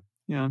 Yeah,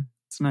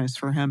 it's nice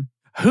for him.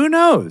 Who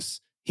knows?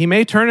 He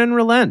may turn and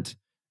relent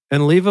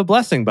and leave a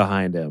blessing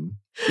behind him.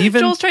 Even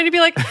Joel's trying to be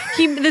like,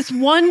 this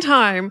one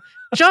time,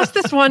 just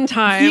this one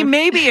time. He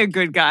may be a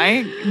good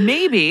guy.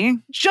 Maybe.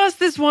 Just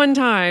this one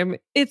time.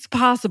 It's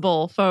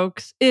possible,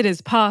 folks. It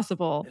is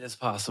possible. It is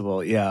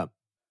possible, yeah.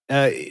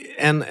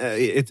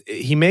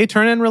 He may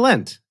turn and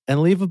relent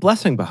and leave a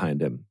blessing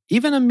behind him.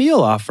 Even a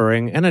meal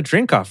offering and a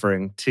drink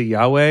offering to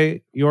Yahweh,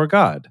 your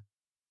God.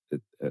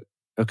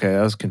 Okay,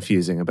 that was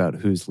confusing about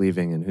who's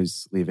leaving and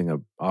who's leaving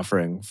an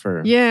offering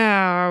for...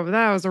 Yeah,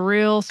 that was a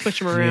real switch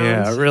 'em around.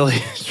 Yeah, it really,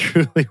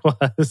 truly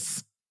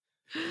was.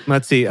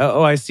 Let's see.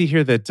 Oh, I see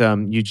here that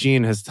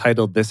Eugene has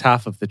titled this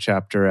half of the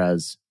chapter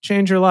as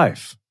Change Your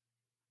Life.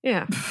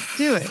 Yeah,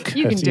 do it.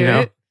 You can do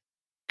it.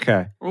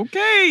 Okay.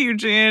 Okay,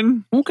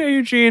 Eugene.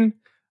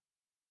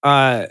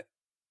 Right,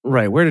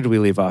 where did we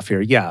leave off here?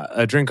 Yeah,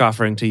 a drink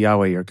offering to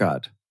Yahweh your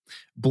God.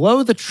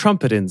 Blow the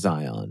trumpet in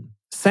Zion.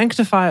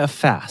 Sanctify a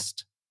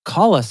fast.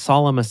 Call a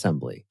solemn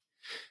assembly.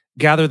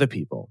 Gather the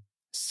people.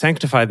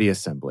 Sanctify the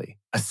assembly.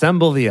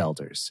 Assemble the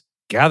elders.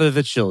 Gather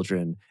the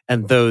children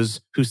and those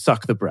who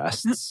suck the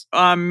breasts.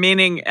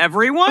 Meaning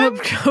everyone?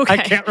 Okay. I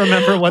can't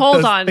remember what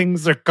those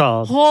things are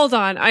called. Hold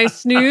on. I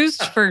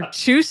snoozed for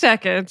 2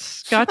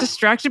 seconds. Got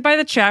distracted by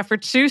the chat for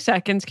 2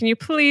 seconds. Can you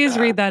please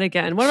read that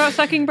again? What about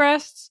sucking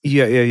breasts?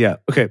 Yeah.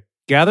 Okay.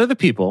 Gather the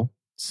people.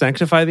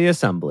 Sanctify the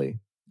assembly.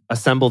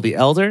 Assemble the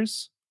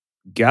elders.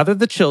 Gather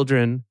the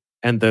children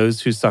and those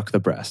who suck the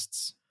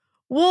breasts.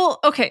 Well,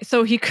 okay,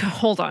 so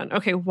hold on.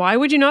 Okay, why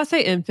would you not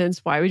say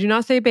infants? Why would you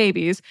not say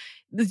babies?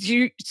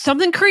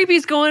 Something creepy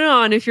is going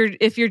on if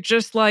you're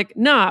just like,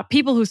 nah,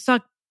 people who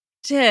suck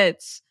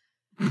tits.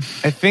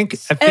 I think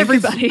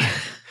everybody.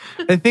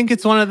 I think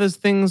it's one of those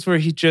things where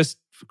he just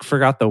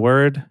forgot the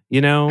word,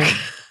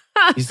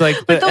 He's like,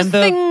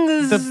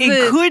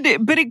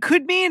 it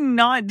could mean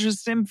not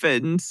just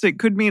infants. It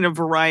could mean a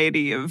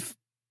variety of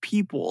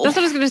people. That's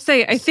what I was going to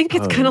say. I think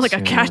it's kind of like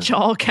a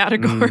catch-all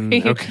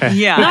category. Okay.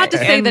 Yeah. Not to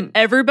say that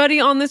everybody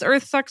on this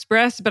earth sucks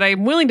breasts, but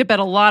I'm willing to bet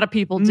a lot of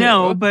people do.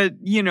 No, but,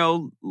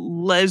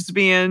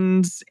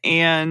 lesbians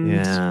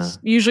and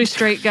usually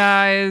straight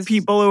guys.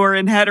 People who are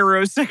in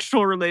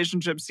heterosexual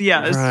relationships.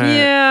 Yes. Right.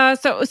 Yeah.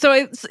 So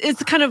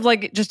it's kind of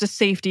like just a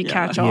safety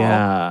catch-all.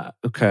 Yeah.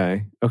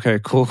 Okay.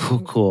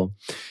 Cool.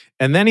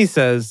 And then he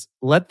says,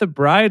 let the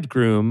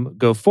bridegroom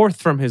go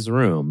forth from his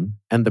room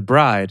and the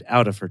bride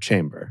out of her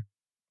chamber.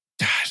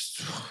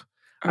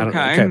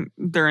 Okay.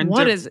 They're in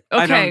we're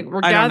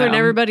gathering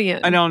everybody in.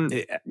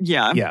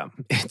 Yeah.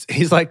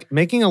 He's like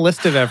making a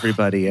list of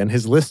everybody, and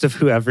his list of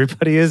who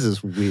everybody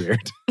is weird.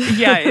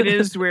 Yeah, it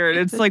is weird.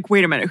 It's like,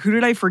 wait a minute, who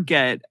did I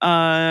forget?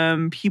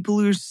 People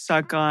who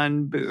suck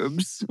on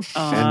boobs.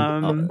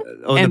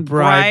 And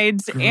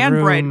brides and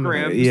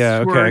bridegrooms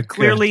who are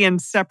clearly in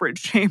separate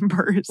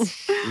chambers.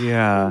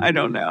 Yeah. I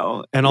don't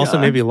know. And also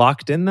maybe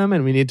locked in them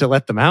and we need to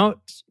let them out?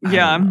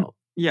 Yeah.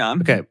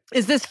 Okay.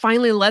 Is this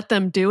finally let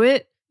them do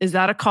it? Is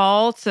that a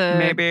call to...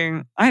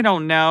 Maybe. I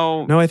don't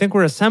know. No, I think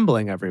we're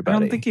assembling everybody. I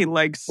don't think he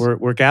likes...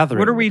 We're gathering.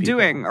 What are we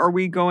doing? Are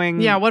we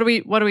going... Yeah,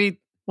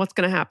 what's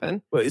going to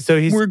happen? So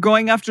we're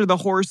going after the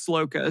horse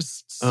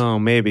locusts. Oh,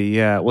 maybe,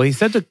 yeah. Well, he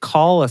said to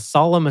call a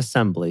solemn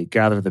assembly,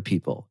 gather the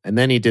people. And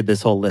then he did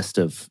this whole list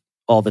of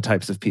all the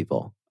types of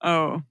people.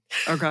 Oh,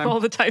 okay. All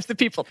the types of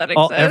people that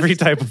exist. Every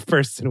type of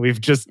person. We've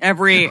just...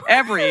 Every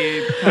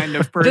kind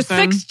of person.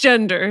 The 6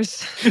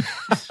 genders.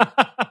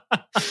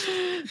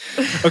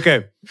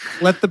 Okay.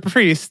 Let the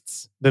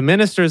priests, the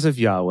ministers of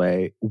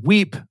Yahweh,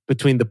 weep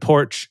between the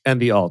porch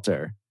and the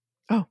altar.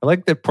 Oh. I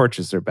like that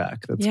porches are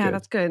back. That's good.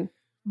 That's good.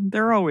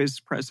 They're always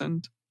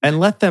present. And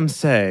let them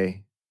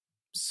say,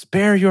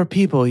 spare your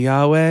people,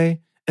 Yahweh,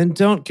 and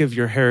don't give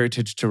your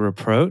heritage to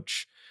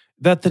reproach,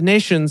 that the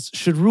nations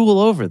should rule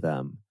over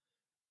them.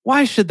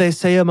 Why should they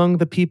say among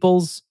the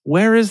peoples,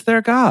 where is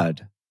their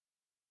God?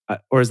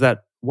 Or is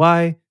that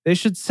why they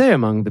should say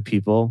among the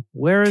people,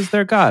 where is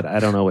their God? I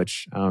don't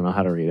know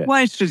how to read it.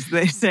 Why should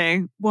they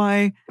say?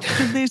 Why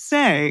should they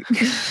say?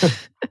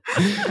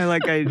 I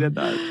like how you did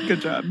that.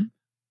 Good job.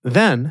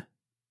 Then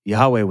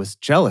Yahweh was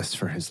jealous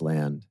for his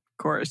land.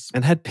 Of course.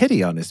 And had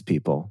pity on his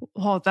people.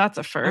 Oh, that's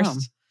a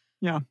first.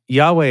 Yeah.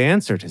 Yahweh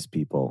answered his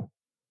people.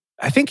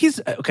 I think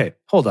okay,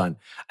 hold on.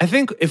 I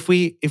think if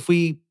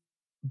we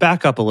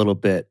back up a little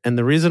bit, and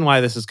the reason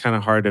why this is kind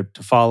of hard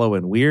to follow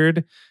and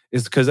weird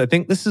is because I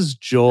think this is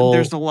Joel.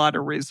 There's a lot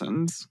of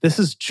reasons. This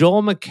is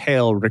Joel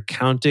McHale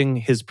recounting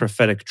his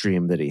prophetic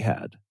dream that he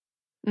had.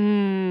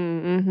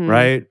 Mm-hmm.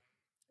 Right?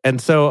 And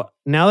so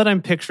now that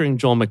I'm picturing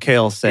Joel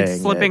McHale saying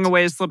it's slipping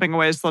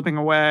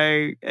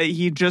away.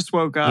 He just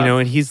woke up.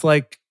 And he's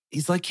like,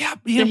 yeah,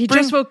 he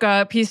just woke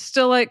up. He's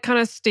still like kind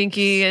of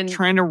stinky and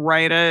trying to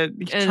write it.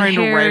 He's and trying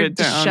to write it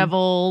down.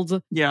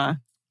 Disheveled. Yeah.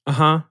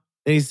 Uh-huh.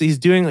 He's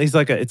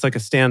like a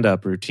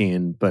stand-up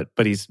routine, but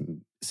he's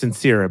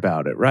sincere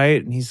about it,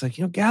 right? And he's like,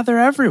 gather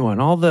everyone,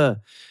 all the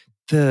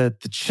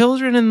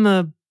children and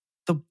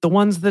the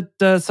ones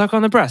that suck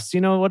on the breast,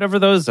 whatever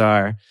those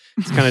are.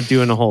 He's kind of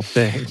doing a whole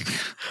thing.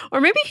 Or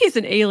maybe he's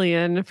an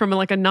alien from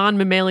like a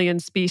non-mammalian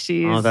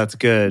species. Oh, that's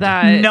good.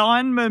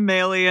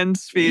 Non-mammalian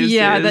species.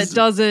 Yeah, that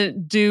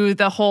doesn't do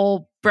the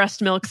whole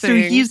breast milk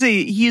thing. So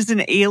he's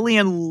an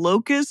alien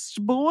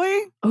locust boy?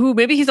 Ooh,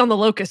 maybe he's on the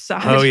locust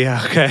side. Oh,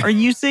 yeah, okay. Are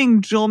you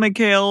saying Joel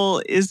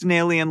McHale is an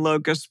alien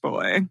locust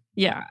boay?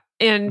 Yeah.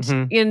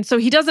 And so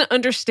he doesn't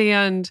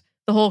understand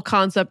the whole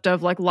concept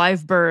of like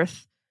live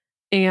birth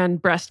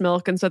and breast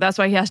milk, and so that's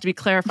why he has to be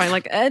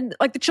clarifying. And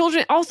the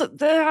children also,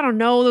 I don't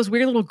know, those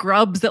weird little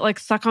grubs that like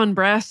suck on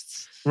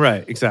breasts.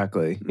 Right,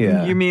 exactly.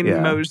 Yeah. You mean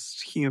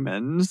most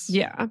humans?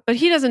 Yeah, but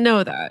he doesn't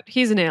know that.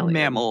 He's an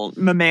alien.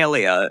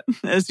 Mammalia,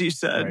 as you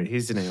said. Right,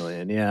 he's an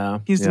alien, yeah.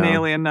 He's an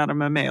alien, not a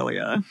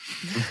mammalia.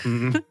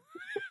 Mm-hmm.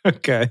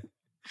 Okay.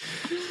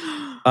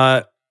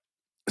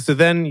 So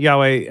then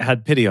Yahweh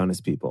had pity on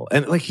his people.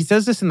 And he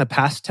says this in the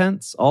past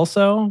tense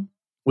also,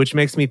 which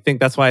makes me think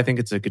that's why I think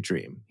it's a good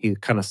dream. He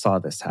kind of saw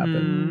this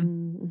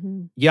happen.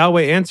 Mm-hmm.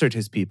 Yahweh answered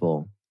his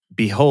people,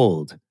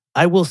 behold,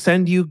 I will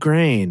send you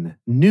grain,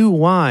 new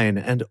wine,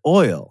 and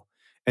oil,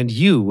 and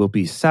you will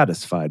be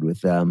satisfied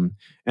with them,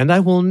 and I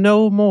will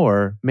no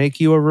more make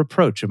you a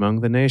reproach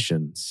among the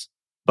nations.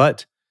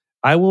 But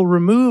I will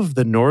remove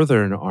the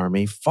northern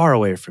army far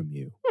away from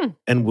you,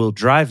 and will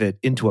drive it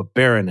into a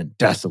barren and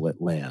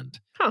desolate land.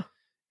 Huh.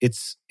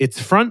 Its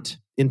front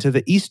into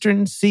the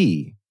eastern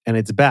sea, and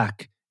its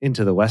back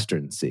into the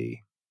western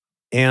sea.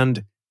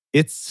 And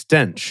its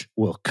stench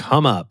will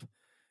come up,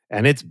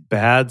 and its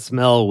bad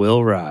smell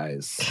will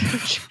rise.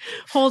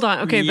 Hold on.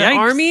 Okay, Yikes. The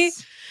army,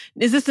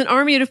 is this an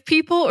army of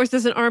people or is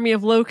this an army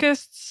of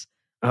locusts?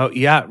 Oh,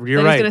 yeah,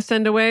 you're that right. He's going to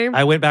send away?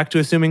 I went back to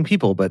assuming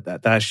people, but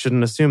that I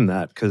shouldn't assume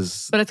that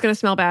because... But it's going to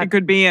smell bad. It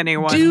could be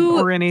anyone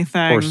or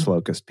anything. Horse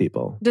locust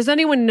people. Does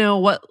anyone know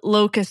what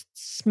locusts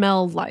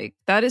smell like?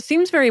 That it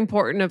seems very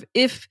important of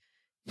if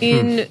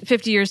in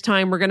 50 years'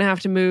 time we're going to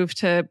have to move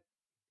to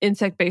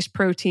insect-based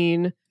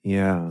protein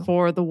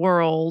for the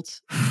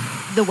world.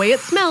 The way it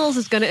smells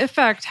is going to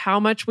affect how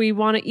much we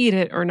want to eat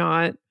it or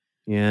not.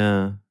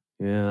 Yeah.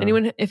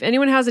 If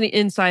anyone has any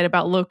insight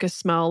about locust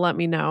smell, let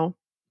me know.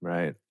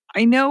 Right.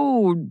 I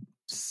know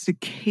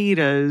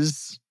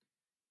cicadas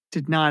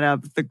did not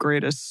have the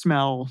greatest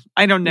smell.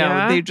 I don't know.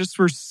 Yeah? They just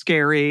were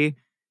scary.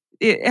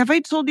 Have I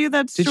told you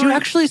that story? Did you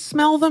actually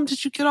smell them?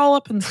 Did you get all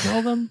up and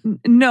smell them?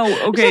 No.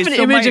 Okay. I have an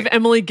image of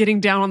Emily getting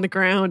down on the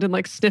ground and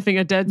like sniffing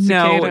a dead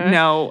cicada.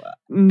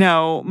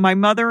 No. My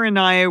mother and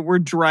I were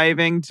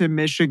driving to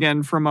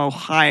Michigan from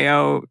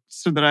Ohio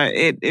so that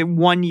it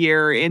 1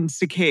 year in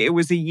cicada. It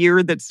was a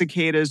year that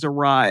cicadas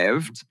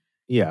arrived.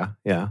 Yeah.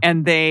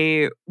 And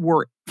they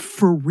were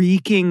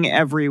freaking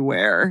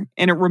everywhere.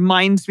 And it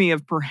reminds me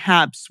of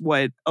perhaps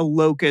what a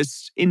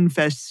locust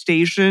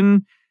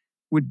infestation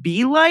would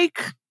be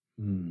like.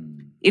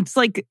 It's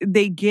like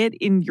they get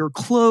in your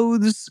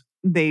clothes,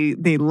 they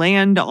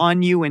land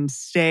on you and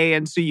stay,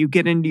 and so you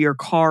get into your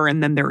car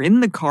and then they're in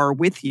the car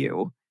with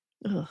you.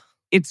 Ugh.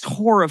 It's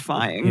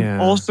horrifying.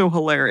 Yeah. Also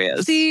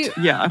hilarious. See,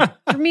 yeah.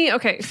 For me,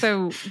 okay,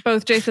 so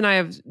both Jason and I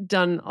have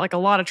done like a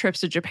lot of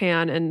trips to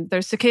Japan, and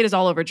there's cicadas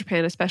all over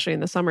Japan, especially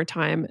in the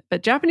summertime.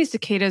 But Japanese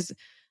cicadas,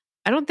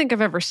 I don't think I've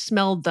ever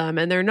smelled them,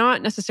 and they're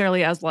not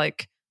necessarily as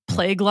like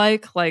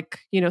plague-like,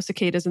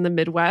 cicadas in the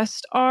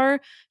Midwest are.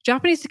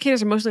 Japanese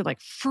cicadas are mostly like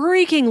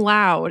freaking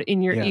loud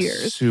in your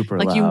ears. Super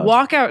loud. Like you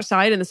walk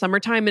outside in the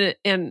summertime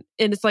and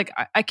it's like,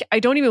 I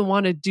don't even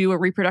want to do a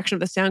reproduction of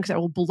the sound because I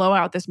will blow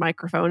out this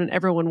microphone and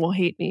everyone will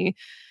hate me.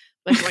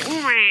 Like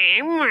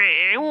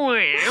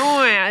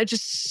it's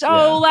just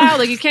so loud.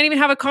 Like you can't even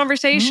have a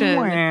conversation.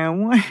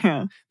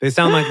 They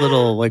sound like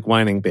little like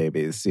whining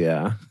babies.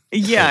 Yeah.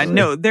 Yeah.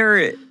 No,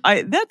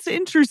 that's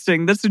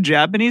interesting. That's a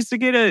Japanese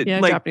cicada.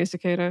 Yeah, like, Japanese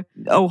cicada.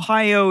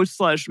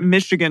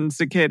 Ohio/Michigan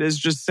cicadas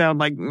just sound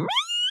like.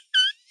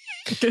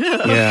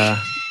 Yeah.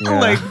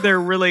 Like they're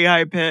really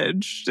high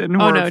pitched and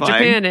horrifying. Oh no,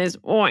 Japan is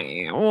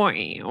oi,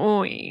 oi,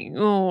 oi,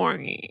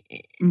 oi.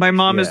 My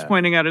mom is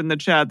pointing out in the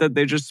chat that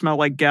they just smell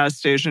like gas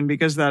station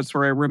because that's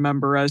where I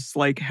remember us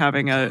like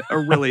having a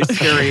really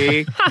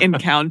scary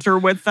encounter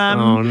with them.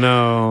 Oh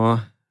no.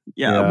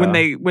 Yeah,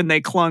 when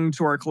they clung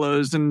to our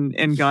clothes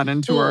and got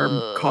into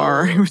our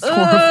car. It was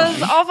horrifying.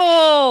 It was awful.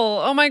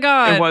 Oh my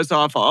God. It was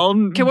awful.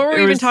 Okay, what were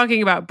we even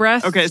talking about?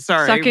 Breasts? Okay,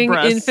 sorry. Sucking,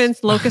 breasts.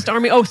 Infants, locust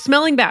army. Oh,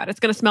 smelling bad. It's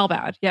going to smell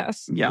bad.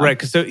 Yes. Yeah.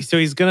 Right, so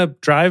he's going to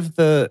drive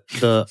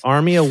the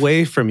army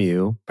away from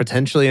you,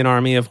 potentially an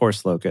army of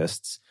horse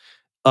locusts,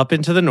 up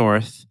into the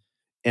north,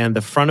 and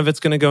the front of it's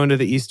going to go into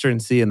the Eastern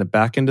Sea and the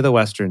back into the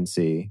Western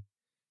Sea,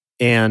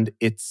 and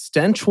its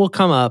stench will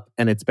come up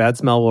and its bad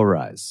smell will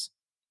rise.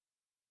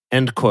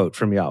 End quote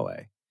from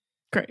Yahweh.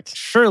 Great.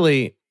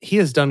 Surely he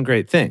has done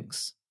great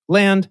things.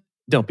 Land,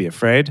 don't be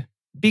afraid.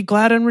 Be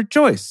glad and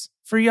rejoice,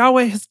 for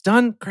Yahweh has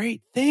done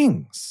great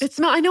things.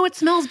 I know it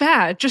smells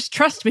bad. Just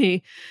trust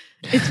me.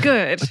 It's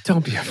good. But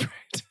don't be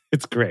afraid.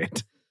 It's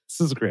great.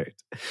 This is great.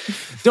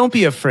 Don't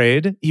be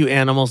afraid, you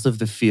animals of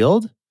the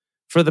field,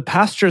 for the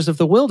pastures of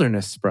the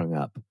wilderness sprung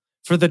up.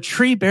 For the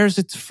tree bears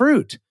its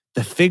fruit.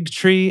 The fig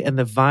tree and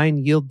the vine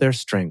yield their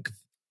strength.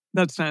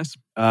 That's nice.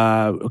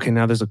 Okay,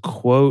 now there's a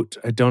quote.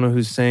 I don't know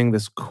who's saying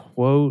this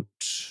quote.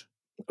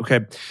 Okay.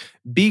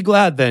 Be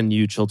glad then,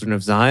 you children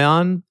of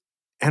Zion,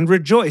 and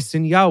rejoice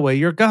in Yahweh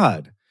your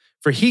God,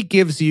 for he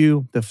gives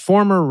you the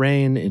former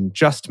rain in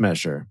just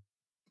measure,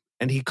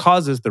 and he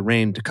causes the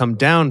rain to come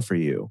down for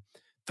you,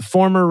 the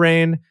former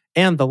rain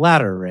and the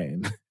latter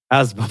rain,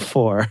 as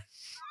before.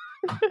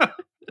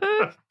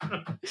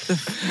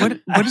 What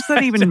does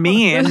that even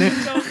mean?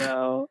 I don't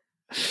know.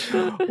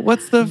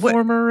 What's the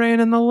former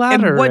rain and the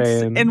latter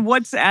rain? And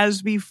what's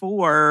as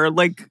before?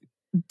 Like,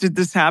 did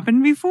this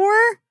happen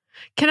before?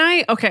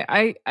 Can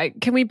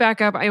can we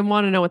back up? I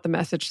want to know what the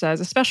message says,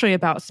 especially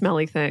about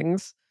smelly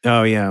things.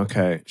 Oh, yeah.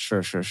 Okay.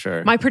 Sure.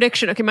 My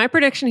prediction,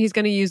 he's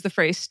going to use the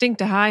phrase stink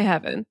to high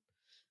heaven.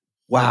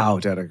 Wow,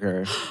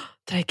 Dedeker.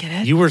 Did I get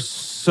it? You were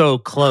so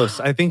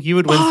close. I think you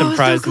would win some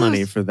prize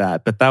money for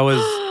that. But that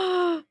was...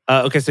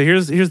 okay, so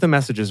here's the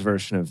message's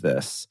version of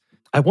this.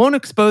 I won't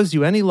expose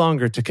you any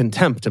longer to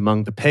contempt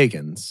among the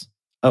pagans.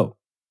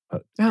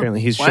 Apparently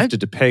he's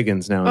shifted to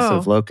pagans now instead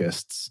of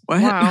locusts. What?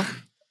 Wow.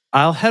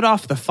 I'll head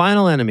off the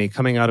final enemy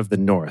coming out of the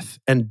north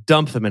and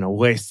dump them in a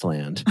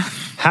wasteland.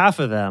 Half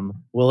of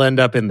them will end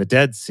up in the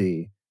Dead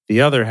Sea,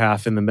 the other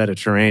half in the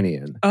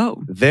Mediterranean.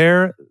 Oh.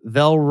 There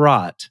they'll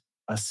rot,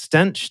 a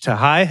stench to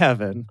high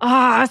heaven.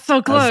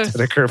 So close. As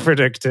Dedeker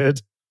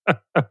predicted.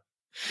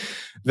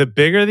 The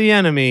bigger the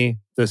enemy,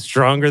 the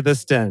stronger the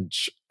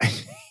stench.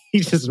 He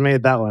just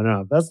made that one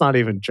up. That's not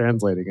even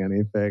translating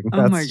anything.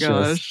 Oh my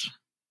gosh.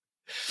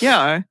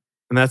 Yeah.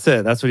 And that's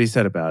it. That's what he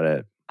said about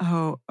it.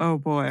 Oh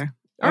boy.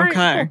 All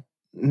okay. Right,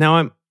 cool.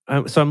 Now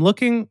I'm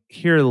looking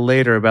here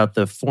later about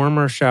the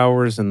former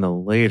showers and the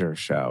later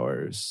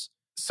showers.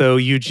 So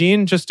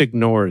Eugene just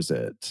ignores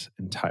it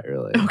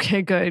entirely.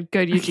 Okay, good,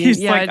 Eugene.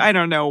 He's like, I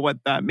don't know what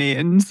that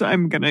means.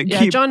 I'm gonna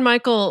keep. John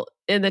Michael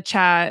in the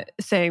chat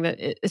saying that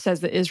it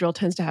says that Israel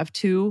tends to have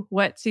 2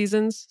 wet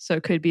seasons, so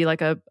it could be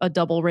like a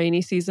double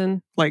rainy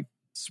season, like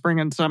spring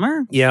and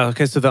summer. Yeah.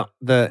 Okay. So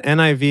the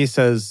NIV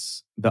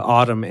says the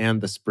autumn and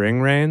the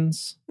spring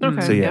rains.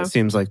 Okay. So it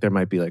seems like there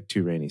might be like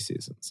 2 rainy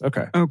seasons.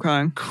 Okay.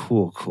 Okay.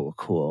 Cool.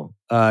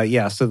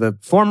 So the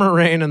former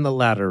rain and the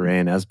latter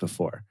rain as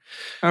before.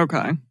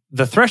 Okay.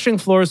 The threshing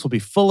floors will be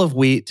full of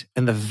wheat,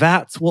 and the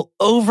vats will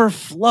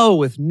overflow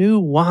with new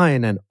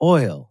wine and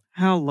oil.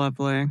 How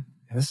lovely.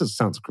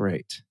 Sounds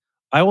great.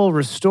 I will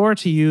restore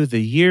to you the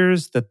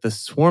years that the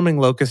swarming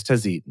locust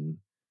has eaten.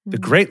 The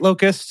great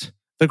locust,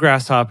 the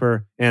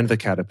grasshopper, and the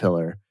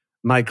caterpillar.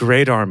 My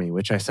great army,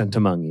 which I sent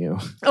among you.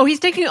 Oh,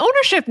 he's taking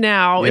ownership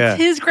now. Yeah.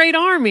 It's his great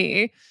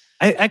army.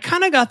 I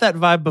kind of got that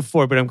vibe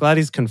before, but I'm glad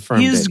he's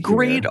confirmed his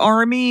great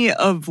army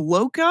of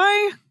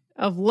loci?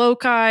 Of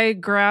loci,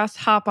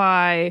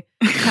 grasshopper,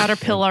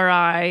 caterpillar,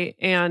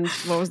 and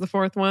what was the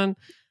fourth one?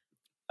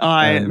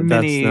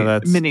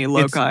 Mini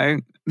loci.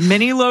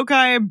 Mini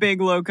loci,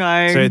 big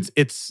loci. So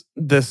it's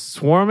the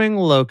swarming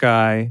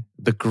loci,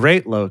 the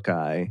great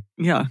loci,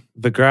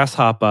 the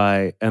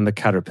grasshopper, and the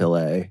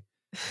caterpillar.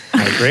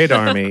 My great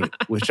army,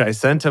 which I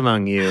sent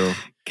among you.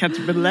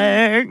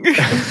 Caterpillar.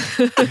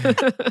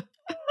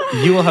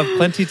 You will have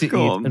plenty to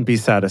eat and be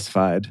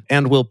satisfied,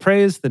 and will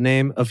praise the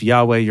name of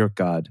Yahweh your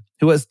God,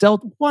 who has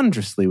dealt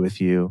wondrously with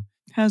you.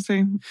 Has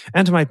he?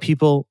 And my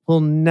people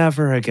will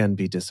never again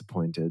be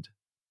disappointed.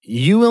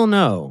 You will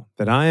know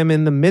that I am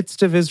in the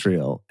midst of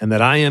Israel and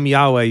that I am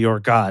Yahweh your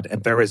God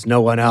and there is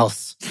no one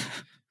else.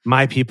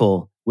 My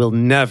people will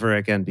never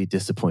again be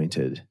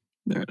disappointed.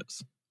 There it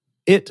is.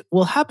 It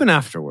will happen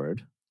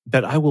afterward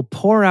that I will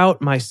pour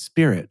out my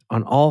spirit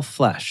on all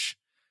flesh,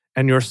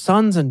 and your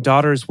sons and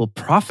daughters will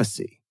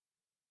prophesy.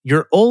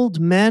 Your old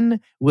men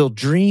will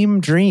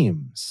dream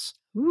dreams.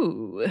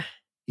 Ooh.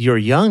 Your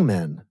young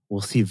men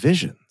will see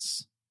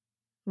visions.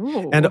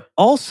 Ooh. And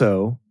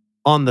also,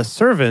 on the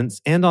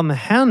servants and on the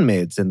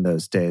handmaids in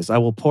those days, I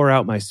will pour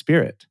out my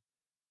spirit.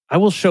 I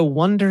will show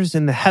wonders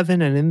in the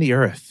heaven and in the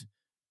earth,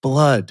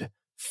 blood,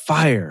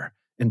 fire,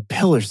 and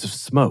pillars of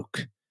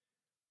smoke.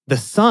 The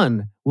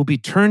sun will be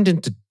turned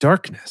into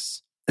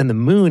darkness and the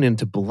moon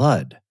into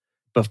blood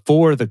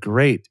before the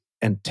great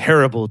and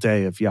terrible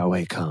day of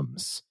Yahweh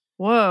comes.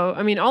 Whoa.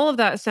 I mean, all of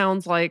that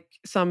sounds like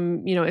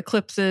some,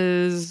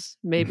 eclipses,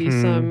 maybe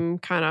some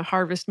kind of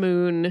harvest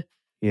moon.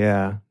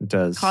 Yeah, it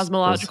does.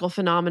 Cosmological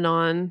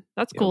phenomenon.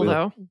 That's cool,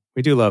 though.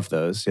 We do love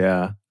those,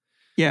 yeah.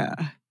 Yeah.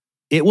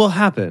 It will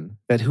happen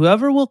that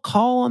whoever will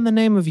call on the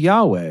name of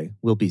Yahweh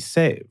will be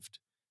saved.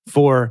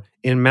 For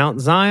in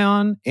Mount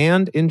Zion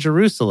and in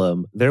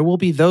Jerusalem, there will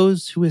be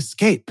those who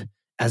escape,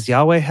 as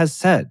Yahweh has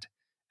said,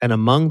 and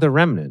among the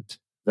remnant,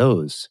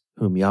 those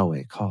whom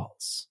Yahweh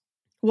calls.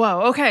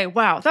 Whoa, okay,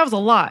 wow, that was a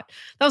lot.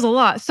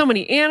 So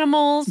many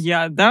animals.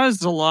 Yeah, that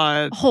was a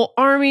lot. A whole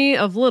army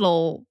of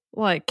little,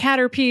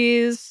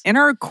 caterpies. In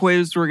our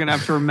quiz, we're going to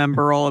have to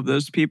remember all of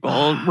those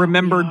people.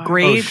 Remember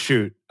great... Oh,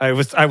 shoot. I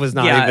was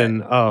not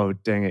even... Oh,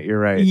 dang it, you're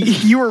right.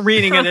 You were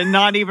reading it and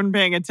not even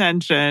paying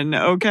attention.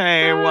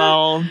 Okay,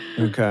 well...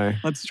 Okay.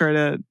 Let's try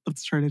to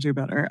do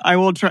better. I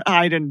will try...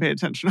 I didn't pay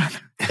attention either.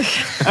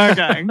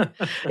 Okay.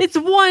 It's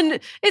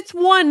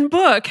one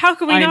book. How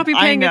can we not be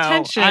paying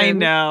attention? I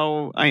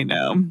know.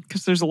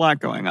 Because there's a lot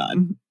going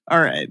on.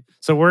 All right.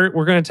 So we're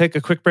going to take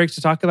a quick break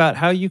to talk about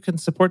how you can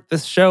support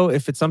this show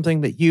if it's something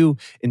that you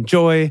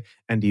enjoy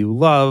and you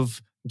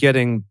love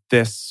getting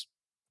this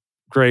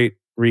great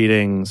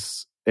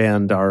readings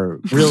and are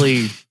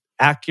really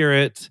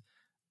accurate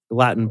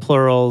Latin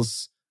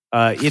plurals,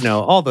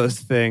 all those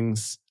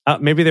things.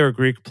 Maybe they were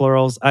Greek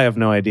plurals. I have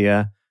no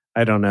idea.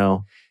 I don't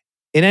know.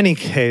 In any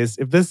case,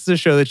 if this is a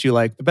show that you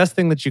like, the best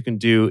thing that you can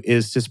do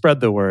is to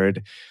spread the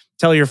word.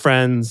 Tell your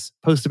friends,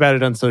 post about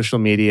it on social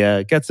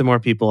media, get some more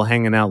people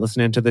hanging out,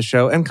 listening to the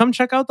show, and come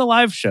check out the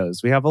live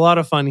shows. We have a lot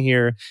of fun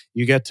here.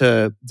 You get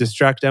to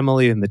distract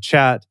Emily in the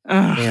chat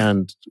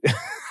and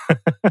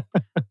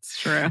it's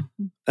true.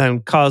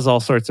 And cause all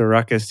sorts of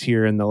ruckus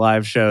here in the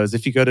live shows.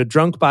 If you go to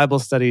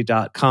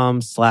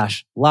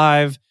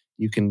drunkbiblestudy.com/live,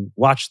 you can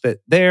watch that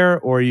there,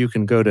 or you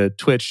can go to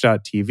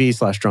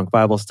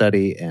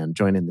twitch.tv/drunkbiblestudy and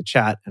join in the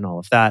chat and all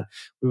of that.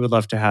 We would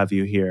love to have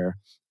you here.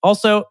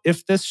 Also,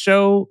 if this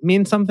show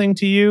means something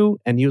to you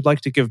and you'd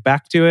like to give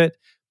back to it,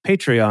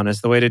 Patreon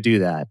is the way to do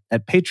that.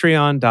 At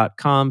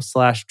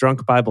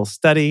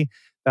patreon.com/drunkbiblestudy.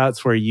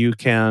 That's where you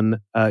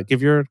can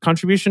give your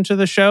contribution to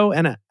the show.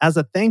 And as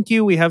a thank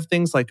you, we have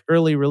things like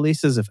early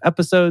releases of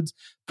episodes,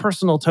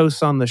 personal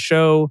toasts on the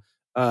show,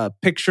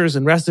 pictures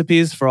and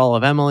recipes for all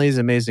of Emily's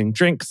amazing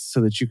drinks so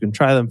that you can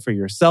try them for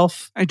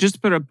yourself. I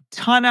just put a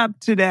ton up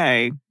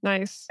today.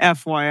 Nice.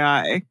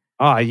 FYI.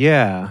 Ah,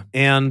 yeah.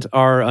 And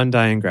our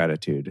undying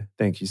gratitude.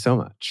 Thank you so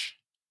much.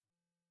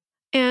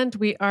 And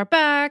we are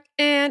back,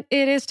 and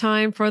it is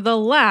time for the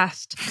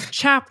last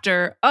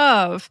chapter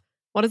of,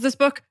 what is this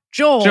book?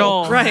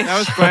 Joel. Right. That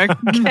was quick.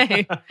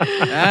 Okay.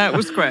 That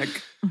was quick.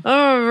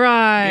 All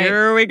right.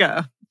 Here we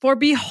go. For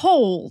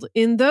behold,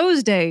 in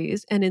those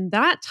days and in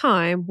that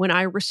time, when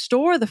I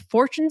restore the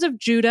fortunes of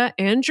Judah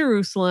and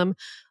Jerusalem,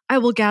 I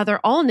will gather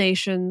all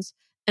nations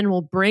and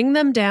will bring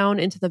them down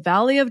into the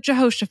valley of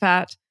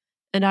Jehoshaphat,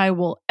 and I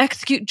will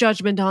execute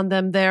judgment on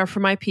them there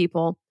for my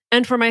people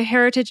and for my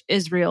heritage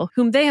Israel,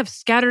 whom they have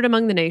scattered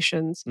among the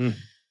nations.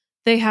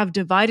 They have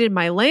divided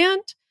my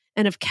land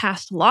and have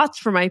cast lots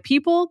for my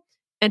people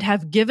and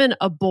have given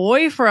a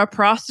boy for a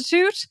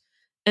prostitute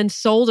and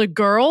sold a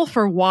girl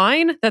for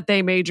wine that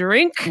they may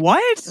drink.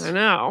 What? I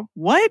know.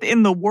 What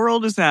in the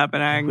world is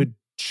happening? Would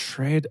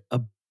trade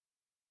a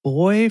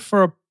boy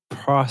for a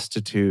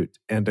prostitute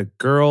and a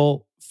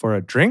girl for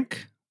a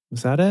drink?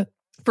 Was that it?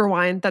 For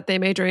wine that they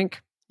may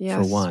drink.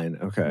 Yes. For wine,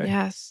 okay.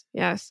 Yes.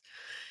 Yes,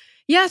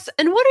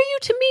 and what are you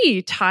to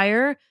me,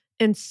 Tyre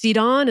and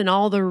Sidon and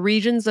all the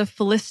regions of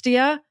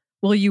Philistia?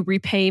 Will you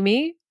repay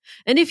me?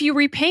 And if you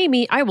repay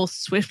me, I will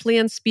swiftly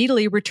and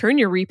speedily return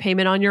your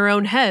repayment on your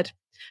own head,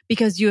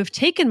 because you have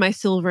taken my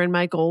silver and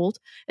my gold,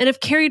 and have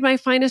carried my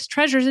finest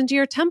treasures into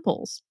your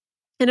temples,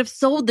 and have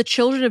sold the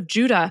children of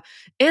Judah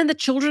and the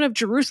children of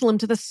Jerusalem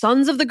to the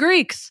sons of the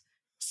Greeks.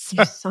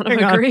 You son of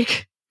a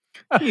Greek.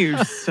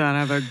 You son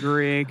of a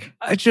Greek.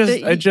 I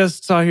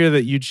just saw here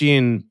that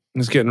Eugene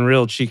was getting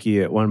real cheeky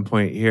at one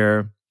point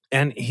here.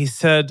 And he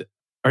said,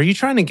 "Are you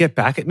trying to get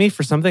back at me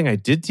for something I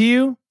did to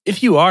you?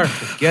 If you are,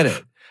 forget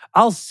it.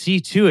 I'll see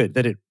to it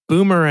that it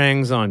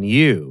boomerangs on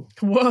you."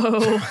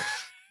 Whoa.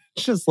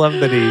 Just love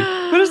that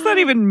he... What does that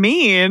even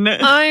mean?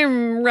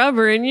 I'm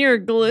rubber and you're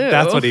glue.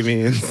 That's what he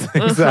means.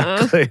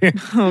 Exactly.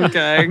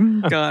 Okay,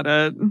 got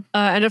it.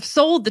 And have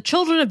sold the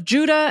children of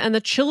Judah and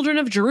the children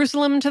of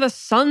Jerusalem to the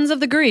sons of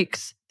the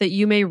Greeks, that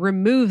you may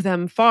remove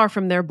them far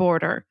from their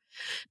border.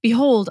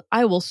 Behold,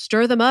 I will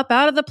stir them up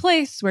out of the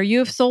place where you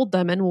have sold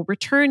them, and will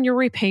return your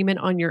repayment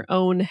on your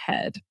own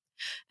head.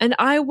 And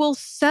I will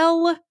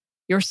sell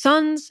your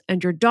sons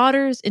and your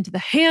daughters into the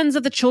hands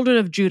of the children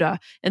of Judah,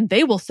 and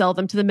they will sell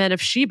them to the men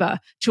of Sheba,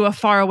 to a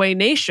faraway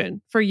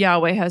nation, for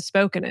Yahweh has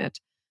spoken it.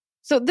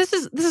 So this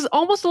is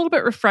almost a little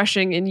bit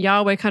refreshing in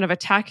Yahweh kind of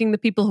attacking the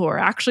people who are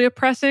actually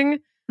oppressing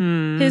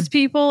his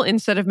people,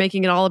 instead of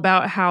making it all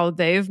about how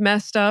they've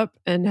messed up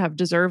and have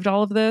deserved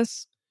all of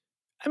this.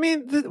 I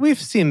mean, we've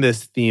seen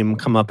this theme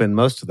come up in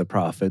most of the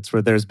prophets,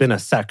 where there's been a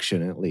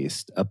section at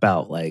least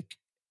about like,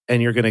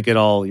 and you're going to get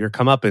all your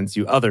comeuppance,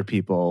 you other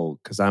people,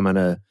 because I'm going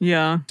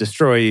to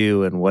destroy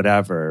you and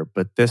whatever.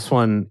 But this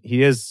one,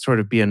 he is sort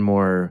of being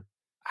more,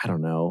 I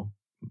don't know,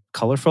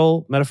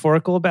 colorful,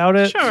 metaphorical about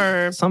it.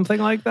 Sure. Something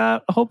like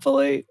that,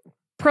 hopefully.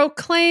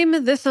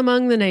 Proclaim this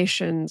among the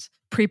nations.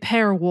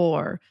 Prepare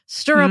war.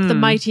 Stir up the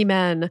mighty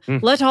men.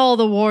 Let all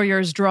the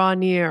warriors draw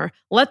near.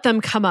 Let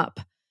them come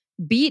up.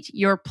 Beat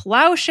your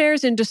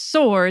plowshares into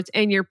swords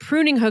and your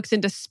pruning hooks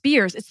into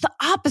spears. It's the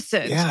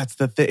opposite. Yeah,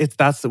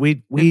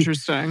 we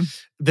Interesting.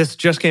 This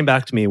just came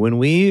back to me when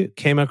we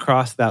came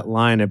across that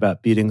line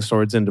about beating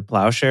swords into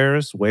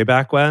plowshares way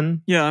back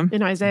when. Yeah,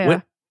 in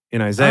Isaiah.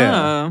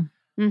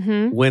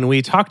 When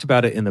we talked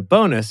about it in the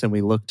bonus and we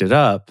looked it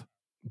up,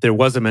 there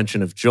was a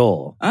mention of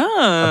Joel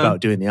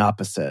about doing the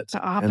opposite. The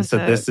opposite. And so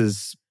this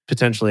is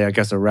potentially, I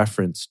guess, a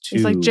reference to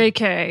it's like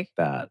JK.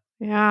 that.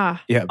 Yeah.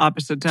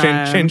 Opposite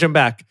time. Change them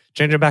back.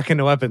 Change them back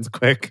into weapons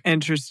quick.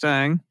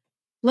 Interesting.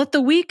 Let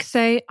the weak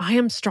say, I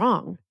am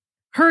strong.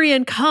 Hurry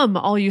and come,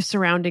 all you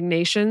surrounding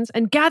nations,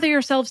 and gather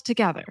yourselves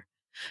together.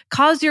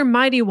 Cause your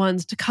mighty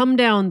ones to come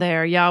down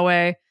there,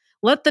 Yahweh.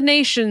 Let the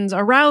nations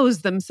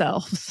arouse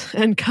themselves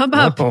and come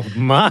up. Oh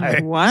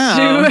my.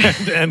 Wow.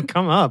 and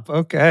come up.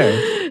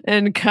 Okay.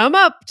 And come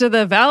up to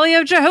the valley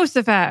of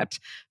Jehoshaphat.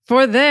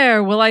 For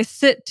there will I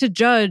sit to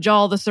judge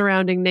all the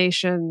surrounding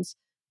nations.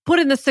 Put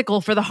in the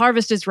sickle, for the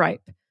harvest is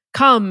ripe.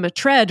 Come,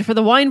 tread, for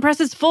the winepress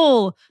is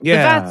full. The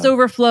vats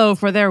overflow,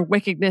 for their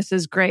wickedness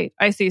is great.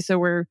 I see, so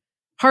we're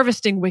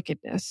harvesting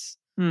wickedness.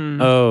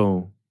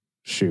 Oh,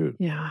 shoot.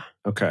 Yeah.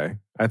 Okay.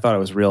 I thought it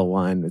was real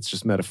wine. It's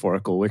just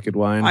metaphorical wicked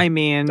wine. I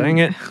mean, dang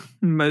it.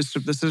 Most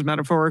of this is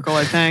metaphorical,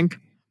 I think.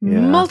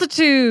 Yeah.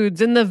 Multitudes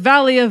in the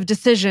valley of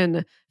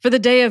decision, for the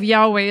day of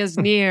Yahweh is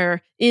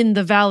near in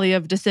the valley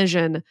of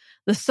decision.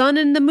 The sun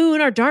and the moon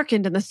are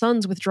darkened, and the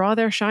suns withdraw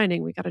their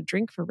shining. We got a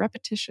drink for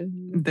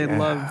repetition. They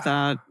love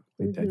that.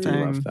 We do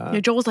love that. Yeah,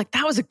 Joel's like,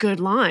 that was a good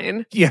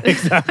line. Yeah,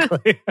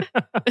 exactly.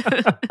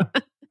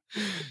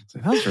 So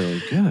that was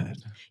really good.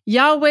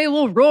 Yahweh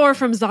will roar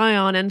from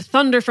Zion and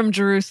thunder from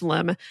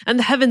Jerusalem, and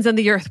the heavens and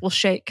the earth will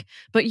shake.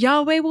 But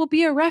Yahweh will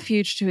be a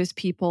refuge to his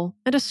people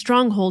and a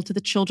stronghold to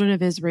the children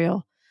of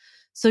Israel.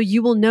 So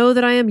you will know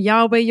that I am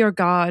Yahweh your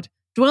God,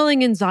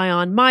 dwelling in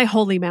Zion, my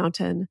holy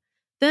mountain.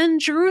 Then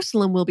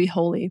Jerusalem will be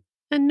holy,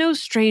 and no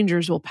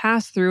strangers will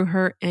pass through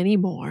her any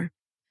more.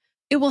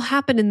 It will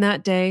happen in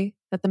that day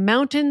that the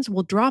mountains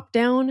will drop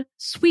down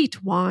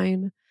sweet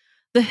wine.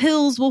 The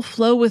hills will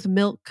flow with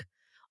milk.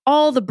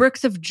 All the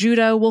bricks of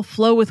Judah will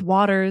flow with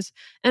waters,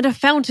 and a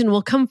fountain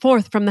will come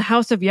forth from the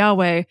house of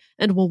Yahweh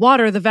and will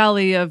water the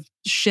valley of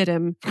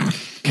Shittim.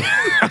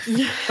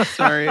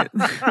 Sorry.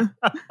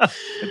 I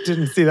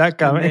didn't see that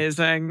coming.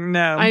 Amazing.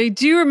 No. I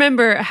do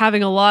remember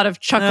having a lot of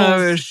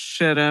chuckles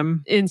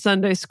Shittim. in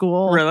Sunday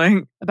school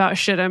Really? about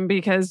Shittim,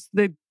 because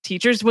the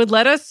teachers would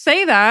let us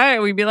say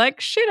that. We'd be like,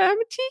 Shittim.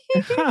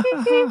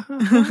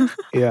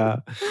 Yeah.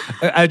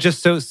 I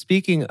just, so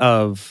speaking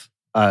of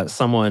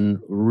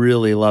someone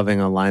really loving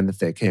a line that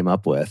they came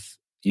up with,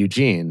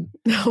 Eugene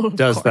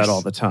does that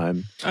all the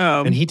time.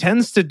 And he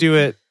tends to do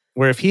it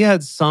where if he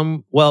had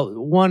some, well,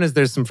 one is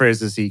there's some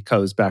phrases he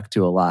goes back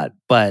to a lot,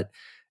 but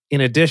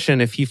in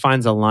addition, if he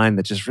finds a line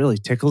that just really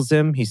tickles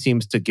him, he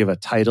seems to give a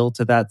title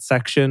to that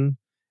section.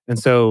 And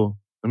so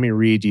let me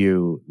read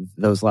you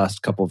those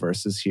last couple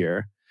verses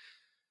here.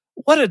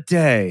 What a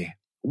day!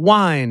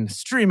 Wine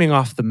streaming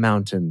off the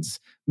mountains,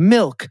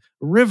 milk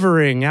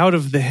rivering out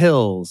of the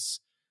hills,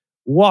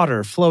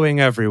 water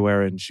flowing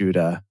everywhere in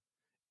Judah.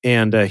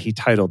 And he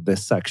titled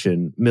this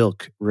section,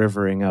 Milk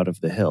Rivering Out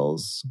of the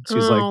Hills. So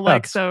he's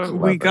that's clever.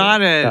 We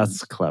got it.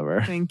 That's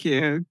clever. Thank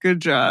you. Good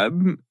job.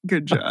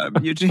 Good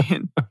job,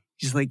 Eugene.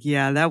 He's like,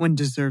 yeah, that one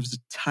deserves a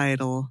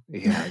title.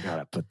 Yeah, I got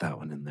to put that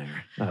one in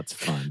there. That's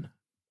fun.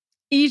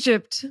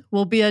 Egypt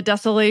will be a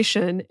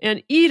desolation,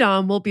 and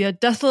Edom will be a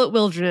desolate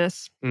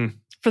wilderness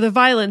for the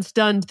violence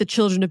done to the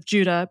children of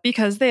Judah,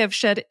 because they have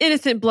shed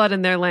innocent blood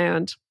in their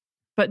land.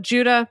 But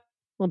Judah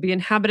will be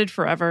inhabited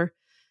forever.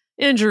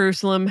 In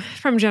Jerusalem,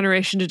 from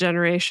generation to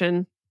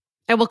generation.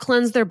 I will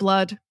cleanse their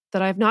blood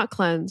that I have not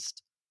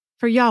cleansed,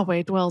 For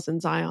Yahweh dwells in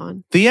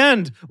Zion. The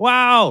end.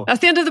 Wow.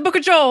 That's the end of the book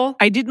of Joel.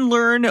 I didn't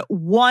learn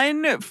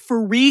one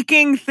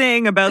freaking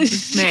thing about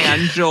this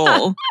man,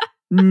 Joel.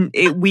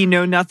 We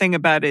know nothing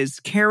about his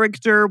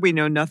character. We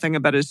know nothing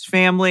about his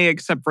family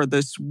except for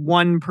this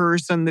one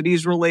person that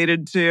he's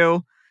related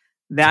to.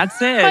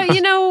 That's it. But,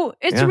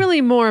 it's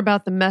really more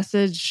about the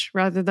message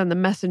rather than the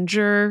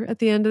messenger at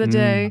the end of the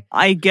day.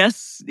 I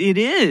guess it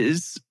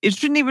is. It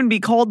shouldn't even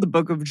be called the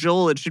Book of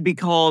Joel. It should be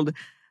called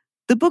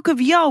the Book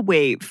of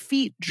Yahweh,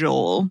 Feet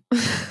Joel.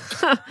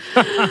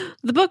 The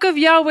Book of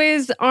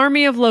Yahweh's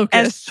Army of Locusts.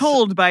 As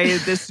told by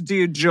this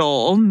dude,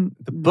 Joel.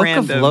 The Book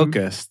of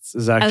Locusts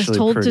is actually as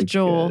told pretty to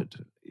Joel.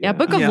 good. Yeah,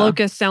 Book of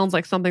Locusts sounds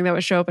like something that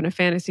would show up in a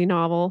fantasy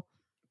novel.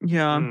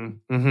 Yeah.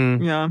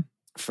 Mm-hmm. Yeah.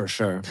 For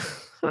sure.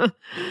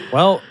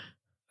 Well,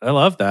 I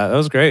love that. That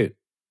was great.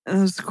 It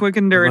was quick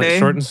and dirty. Like,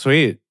 short and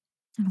sweet.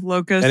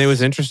 Locust. And it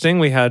was interesting.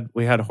 We had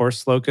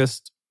horse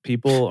locust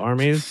people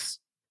armies.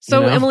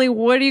 So, Emily,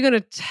 what are you going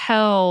to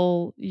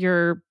tell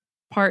your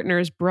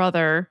partner's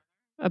brother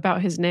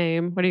about his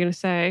name? What are you going to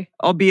say?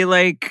 I'll be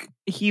like,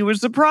 he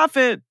was a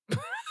prophet.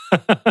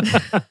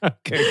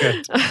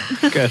 Okay,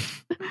 good.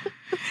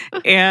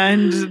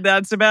 And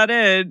that's about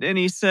it. And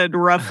he said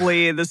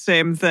roughly the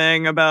same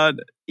thing about,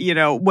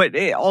 what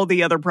all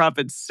the other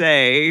prophets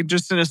say,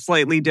 just in a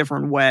slightly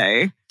different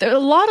way. There's a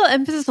lot of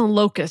emphasis on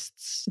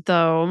locusts,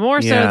 though,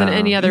 more so than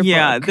any other book.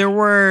 Yeah,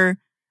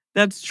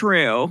 that's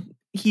true.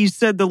 He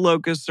said the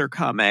locusts are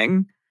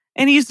coming.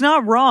 And he's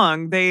not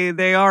wrong.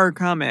 They are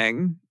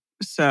coming.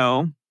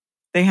 So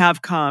they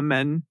have come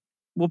and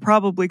will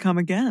probably come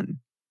again.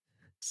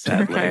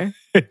 Sadly. Okay.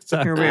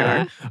 Exactly. Here we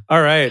are.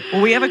 All right.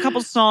 Well, we have a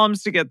couple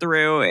Psalms to get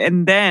through,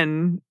 and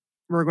then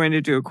we're going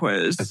to do a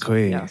quiz. A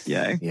quiz. Yes.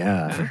 Yay.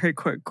 Yeah. Very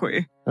quick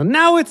quiz. And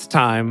now it's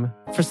time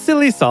for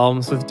Silly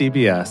Psalms with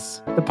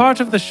DBS, the part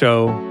of the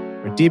show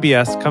where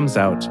DBS comes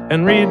out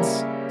and reads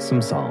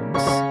some psalms.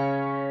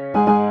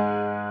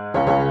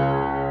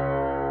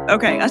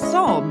 Okay, a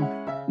Psalm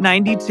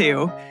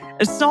 92,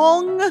 a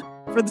song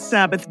for the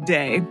Sabbath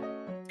day.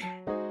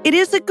 It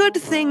is a good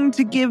thing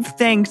to give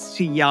thanks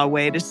to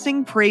Yahweh, to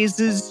sing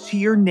praises to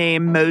your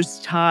name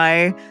most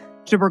high,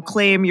 to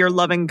proclaim your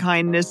loving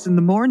kindness in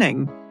the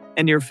morning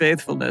and your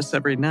faithfulness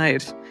every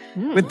night,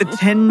 with the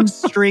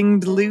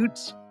 10-stringed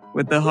lute,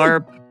 with the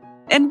harp,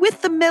 and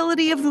with the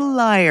melody of the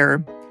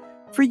lyre.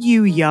 For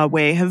you,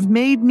 Yahweh, have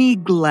made me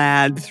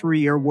glad through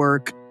your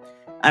work.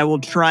 I will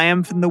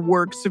triumph in the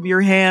works of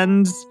your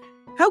hands.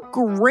 How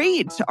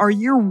great are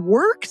your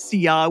works,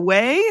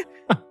 Yahweh!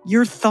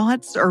 Your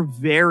thoughts are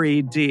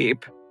very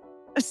deep.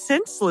 A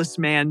senseless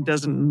man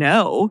doesn't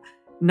know,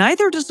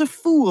 neither does a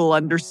fool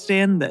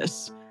understand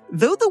this.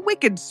 Though the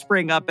wicked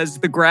spring up as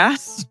the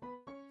grass,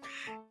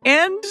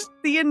 and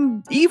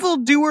the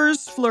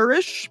evildoers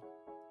flourish,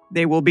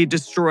 they will be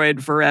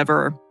destroyed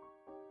forever.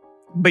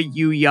 But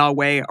you,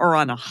 Yahweh, are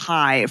on a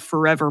high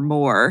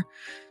forevermore.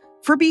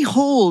 For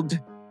behold,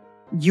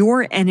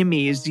 your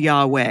enemies,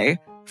 Yahweh,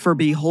 for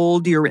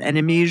behold, your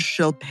enemies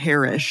shall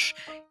perish,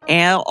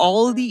 and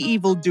all the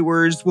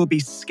evildoers will be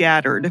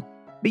scattered.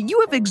 But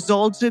you have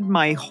exalted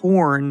my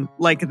horn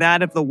like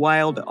that of the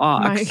wild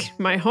ox.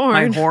 My horn?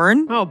 My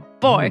horn? Oh,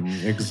 boy.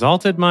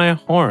 Exalted my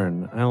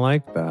horn. I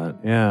like that.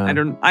 Yeah.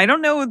 I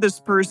don't know who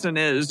this person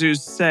is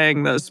who's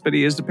saying this, but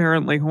he is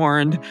apparently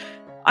horned.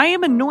 I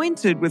am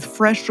anointed with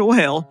fresh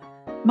oil.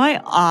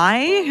 My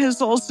eye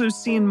has also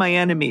seen my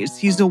enemies.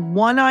 He's a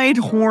one-eyed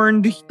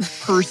horned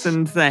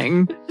person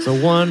thing. So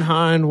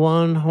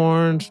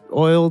one-horned,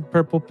 oiled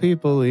purple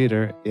people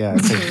eater. Yeah, I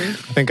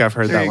think I've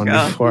heard that one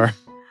before.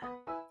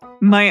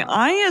 My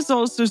eye has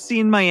also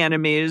seen my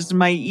enemies.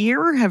 My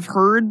ear have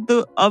heard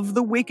of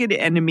the wicked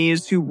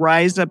enemies who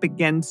rise up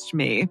against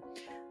me.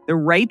 The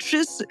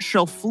righteous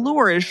shall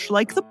flourish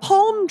like the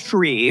palm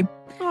tree.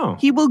 Oh.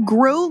 He will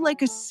grow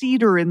like a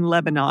cedar in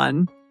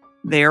Lebanon.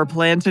 They are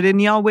planted in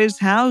Yahweh's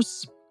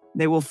house.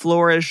 They will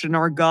flourish in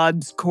our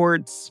God's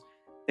courts.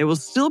 They will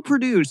still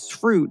produce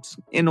fruit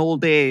in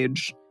old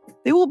age.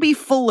 They will be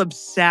full of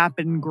sap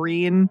and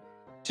green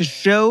to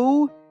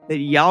show that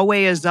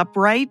Yahweh is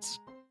upright.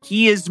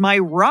 He is my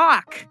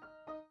rock.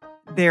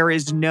 There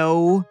is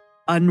no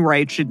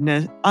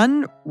unrighteousness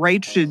in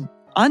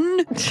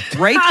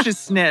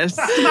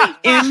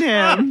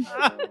him.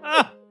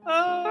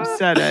 You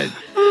said it.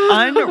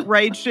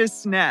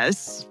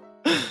 Unrighteousness.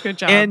 Good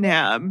job. In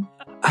him.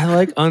 I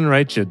like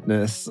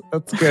unrighteousness.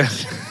 That's good.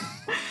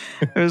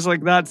 I was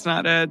like, that's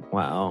not it.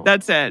 Wow.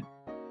 That's it.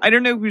 I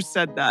don't know who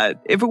said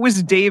that. If it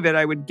was David,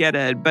 I would get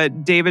it.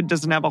 But David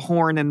doesn't have a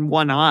horn in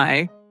one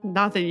eye.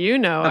 Not that you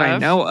know that of. I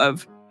know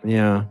of.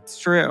 Yeah. It's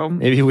true.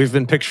 Maybe we've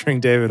been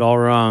picturing David all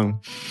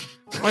wrong.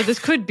 Or this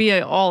could be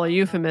all a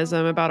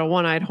euphemism about a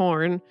one-eyed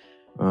horn.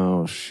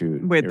 Oh,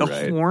 shoot. Wait, You're the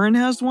right. horn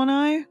has one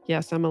eye?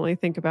 Yes, Emily,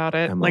 think about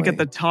it. Emily. Like at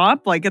the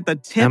top? Like at the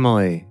tip?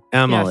 Emily.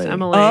 Yes,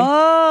 Emily.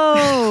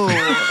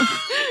 Oh.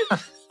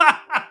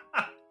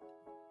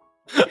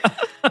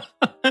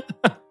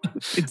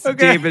 It's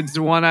Okay. David's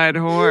one-eyed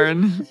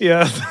horn.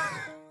 Yeah.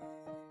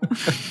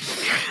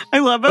 I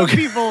love how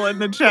people in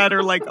the chat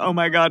are like, oh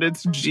my God,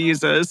 it's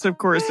Jesus. Of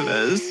course it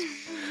is.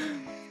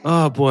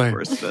 Oh, boy. Of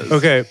course it is.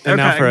 Okay, and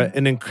now for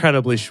an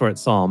incredibly short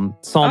psalm.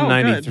 Psalm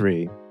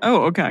 93. Good.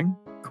 Oh, okay.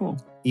 Cool.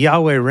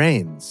 Yahweh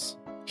reigns.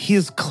 He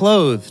is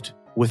clothed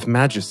with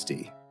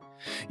majesty.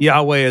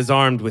 Yahweh is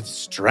armed with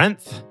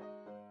strength.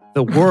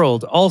 The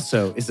world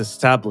also is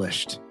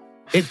established.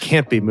 It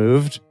can't be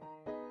moved.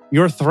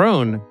 Your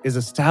throne is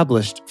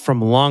established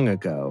from long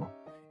ago.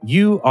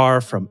 You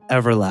are from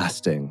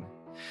everlasting.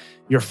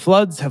 Your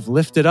floods have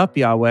lifted up,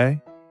 Yahweh.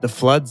 The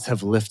floods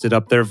have lifted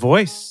up their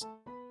voice.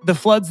 The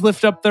floods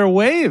lift up their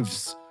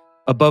waves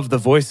above the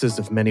voices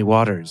of many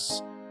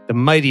waters. The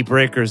mighty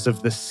breakers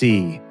of the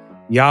sea.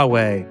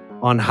 Yahweh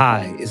on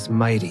high is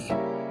mighty.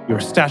 Your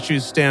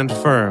statues stand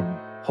firm.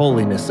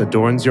 Holiness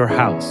adorns your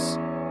house.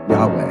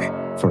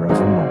 Yahweh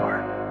forevermore.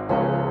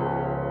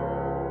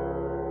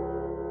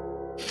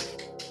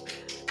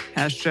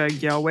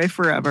 Hashtag Yahweh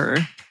forever.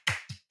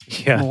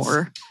 Yes.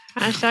 More.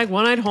 Hashtag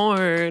one-eyed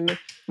horn.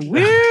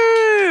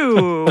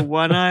 Woo!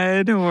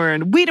 One-eyed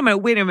horn. Wait a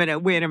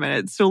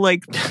minute. So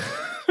like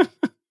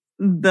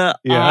the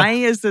eye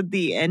is at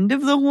the end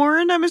of the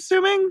horn, I'm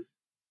assuming?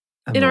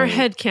 In our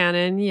head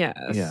canon,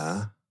 yes.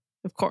 Yeah.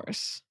 Of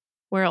course.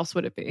 Where else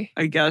would it be?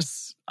 I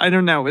guess. I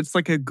don't know. It's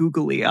like a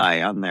googly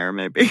eye on there,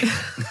 maybe.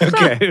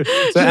 Okay.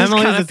 So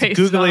Emily's it's a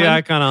googly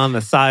icon on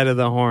the side of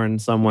the horn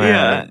somewhere.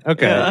 Yeah.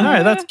 Okay. Yeah. All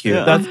right. That's cute.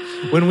 Yeah. That's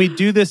when we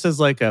do this as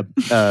like a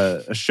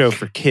show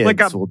for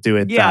kids. We'll do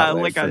it. that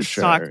way like a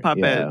sure. sock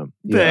puppet thing.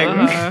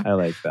 Yeah. I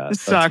like that. A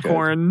sock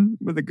horn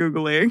with a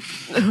googly.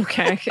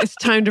 Okay. It's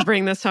time to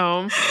bring this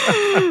home.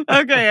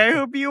 Okay. I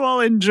hope you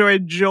all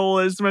enjoyed Joel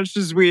as much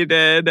as we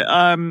did.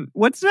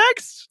 What's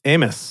next?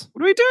 Amos.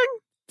 What are we doing?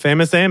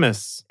 Famous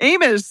Amos.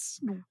 Amos.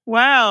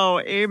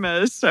 Wow,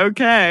 Amos.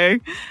 Okay.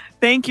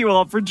 Thank you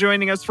all for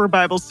joining us for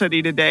Bible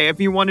study today. If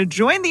you want to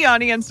join the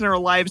audience in our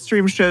live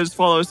stream shows,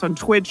 follow us on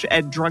Twitch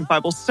at Drunk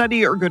Bible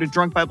Study or go to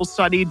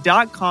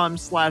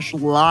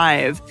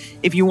drunkbiblestudy.com/live.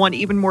 If you want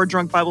even more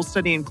Drunk Bible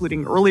Study,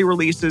 including early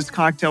releases,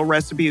 cocktail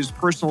recipes,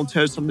 personal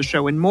toasts on the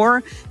show, and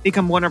more,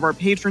 become one of our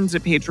patrons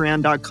at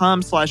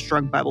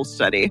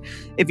patreon.com/drunkbiblestudy.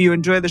 If you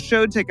enjoy the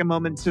show, take a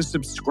moment to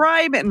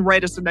subscribe and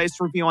write us a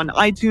nice review on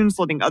iTunes,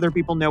 letting other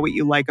people know what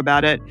you like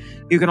about it.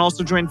 You can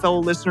also join fellow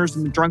listeners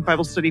in the Drunk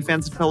Bible Study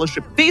Fans and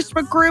Fellowship Facebook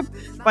group.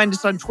 Find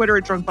us on Twitter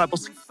at Drunk Bible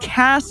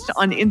Cast,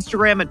 on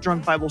Instagram at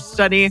Drunk Bible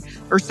Study,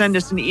 or send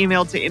us an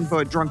email to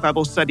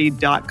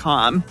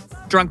info@drunkbiblestudy.com.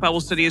 Drunk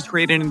Bible Study is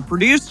created and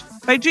produced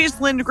by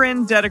Jace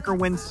Lindgren, Dedeker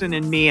Winston,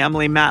 and me,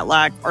 Emily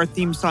Matlack. Our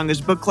theme song is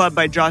Book Club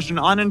by Josh and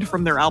Anand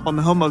from their album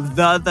Home of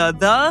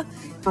the.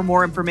 For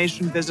more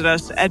information, visit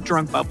us at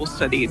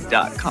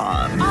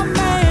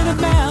drunkbiblestudy.com.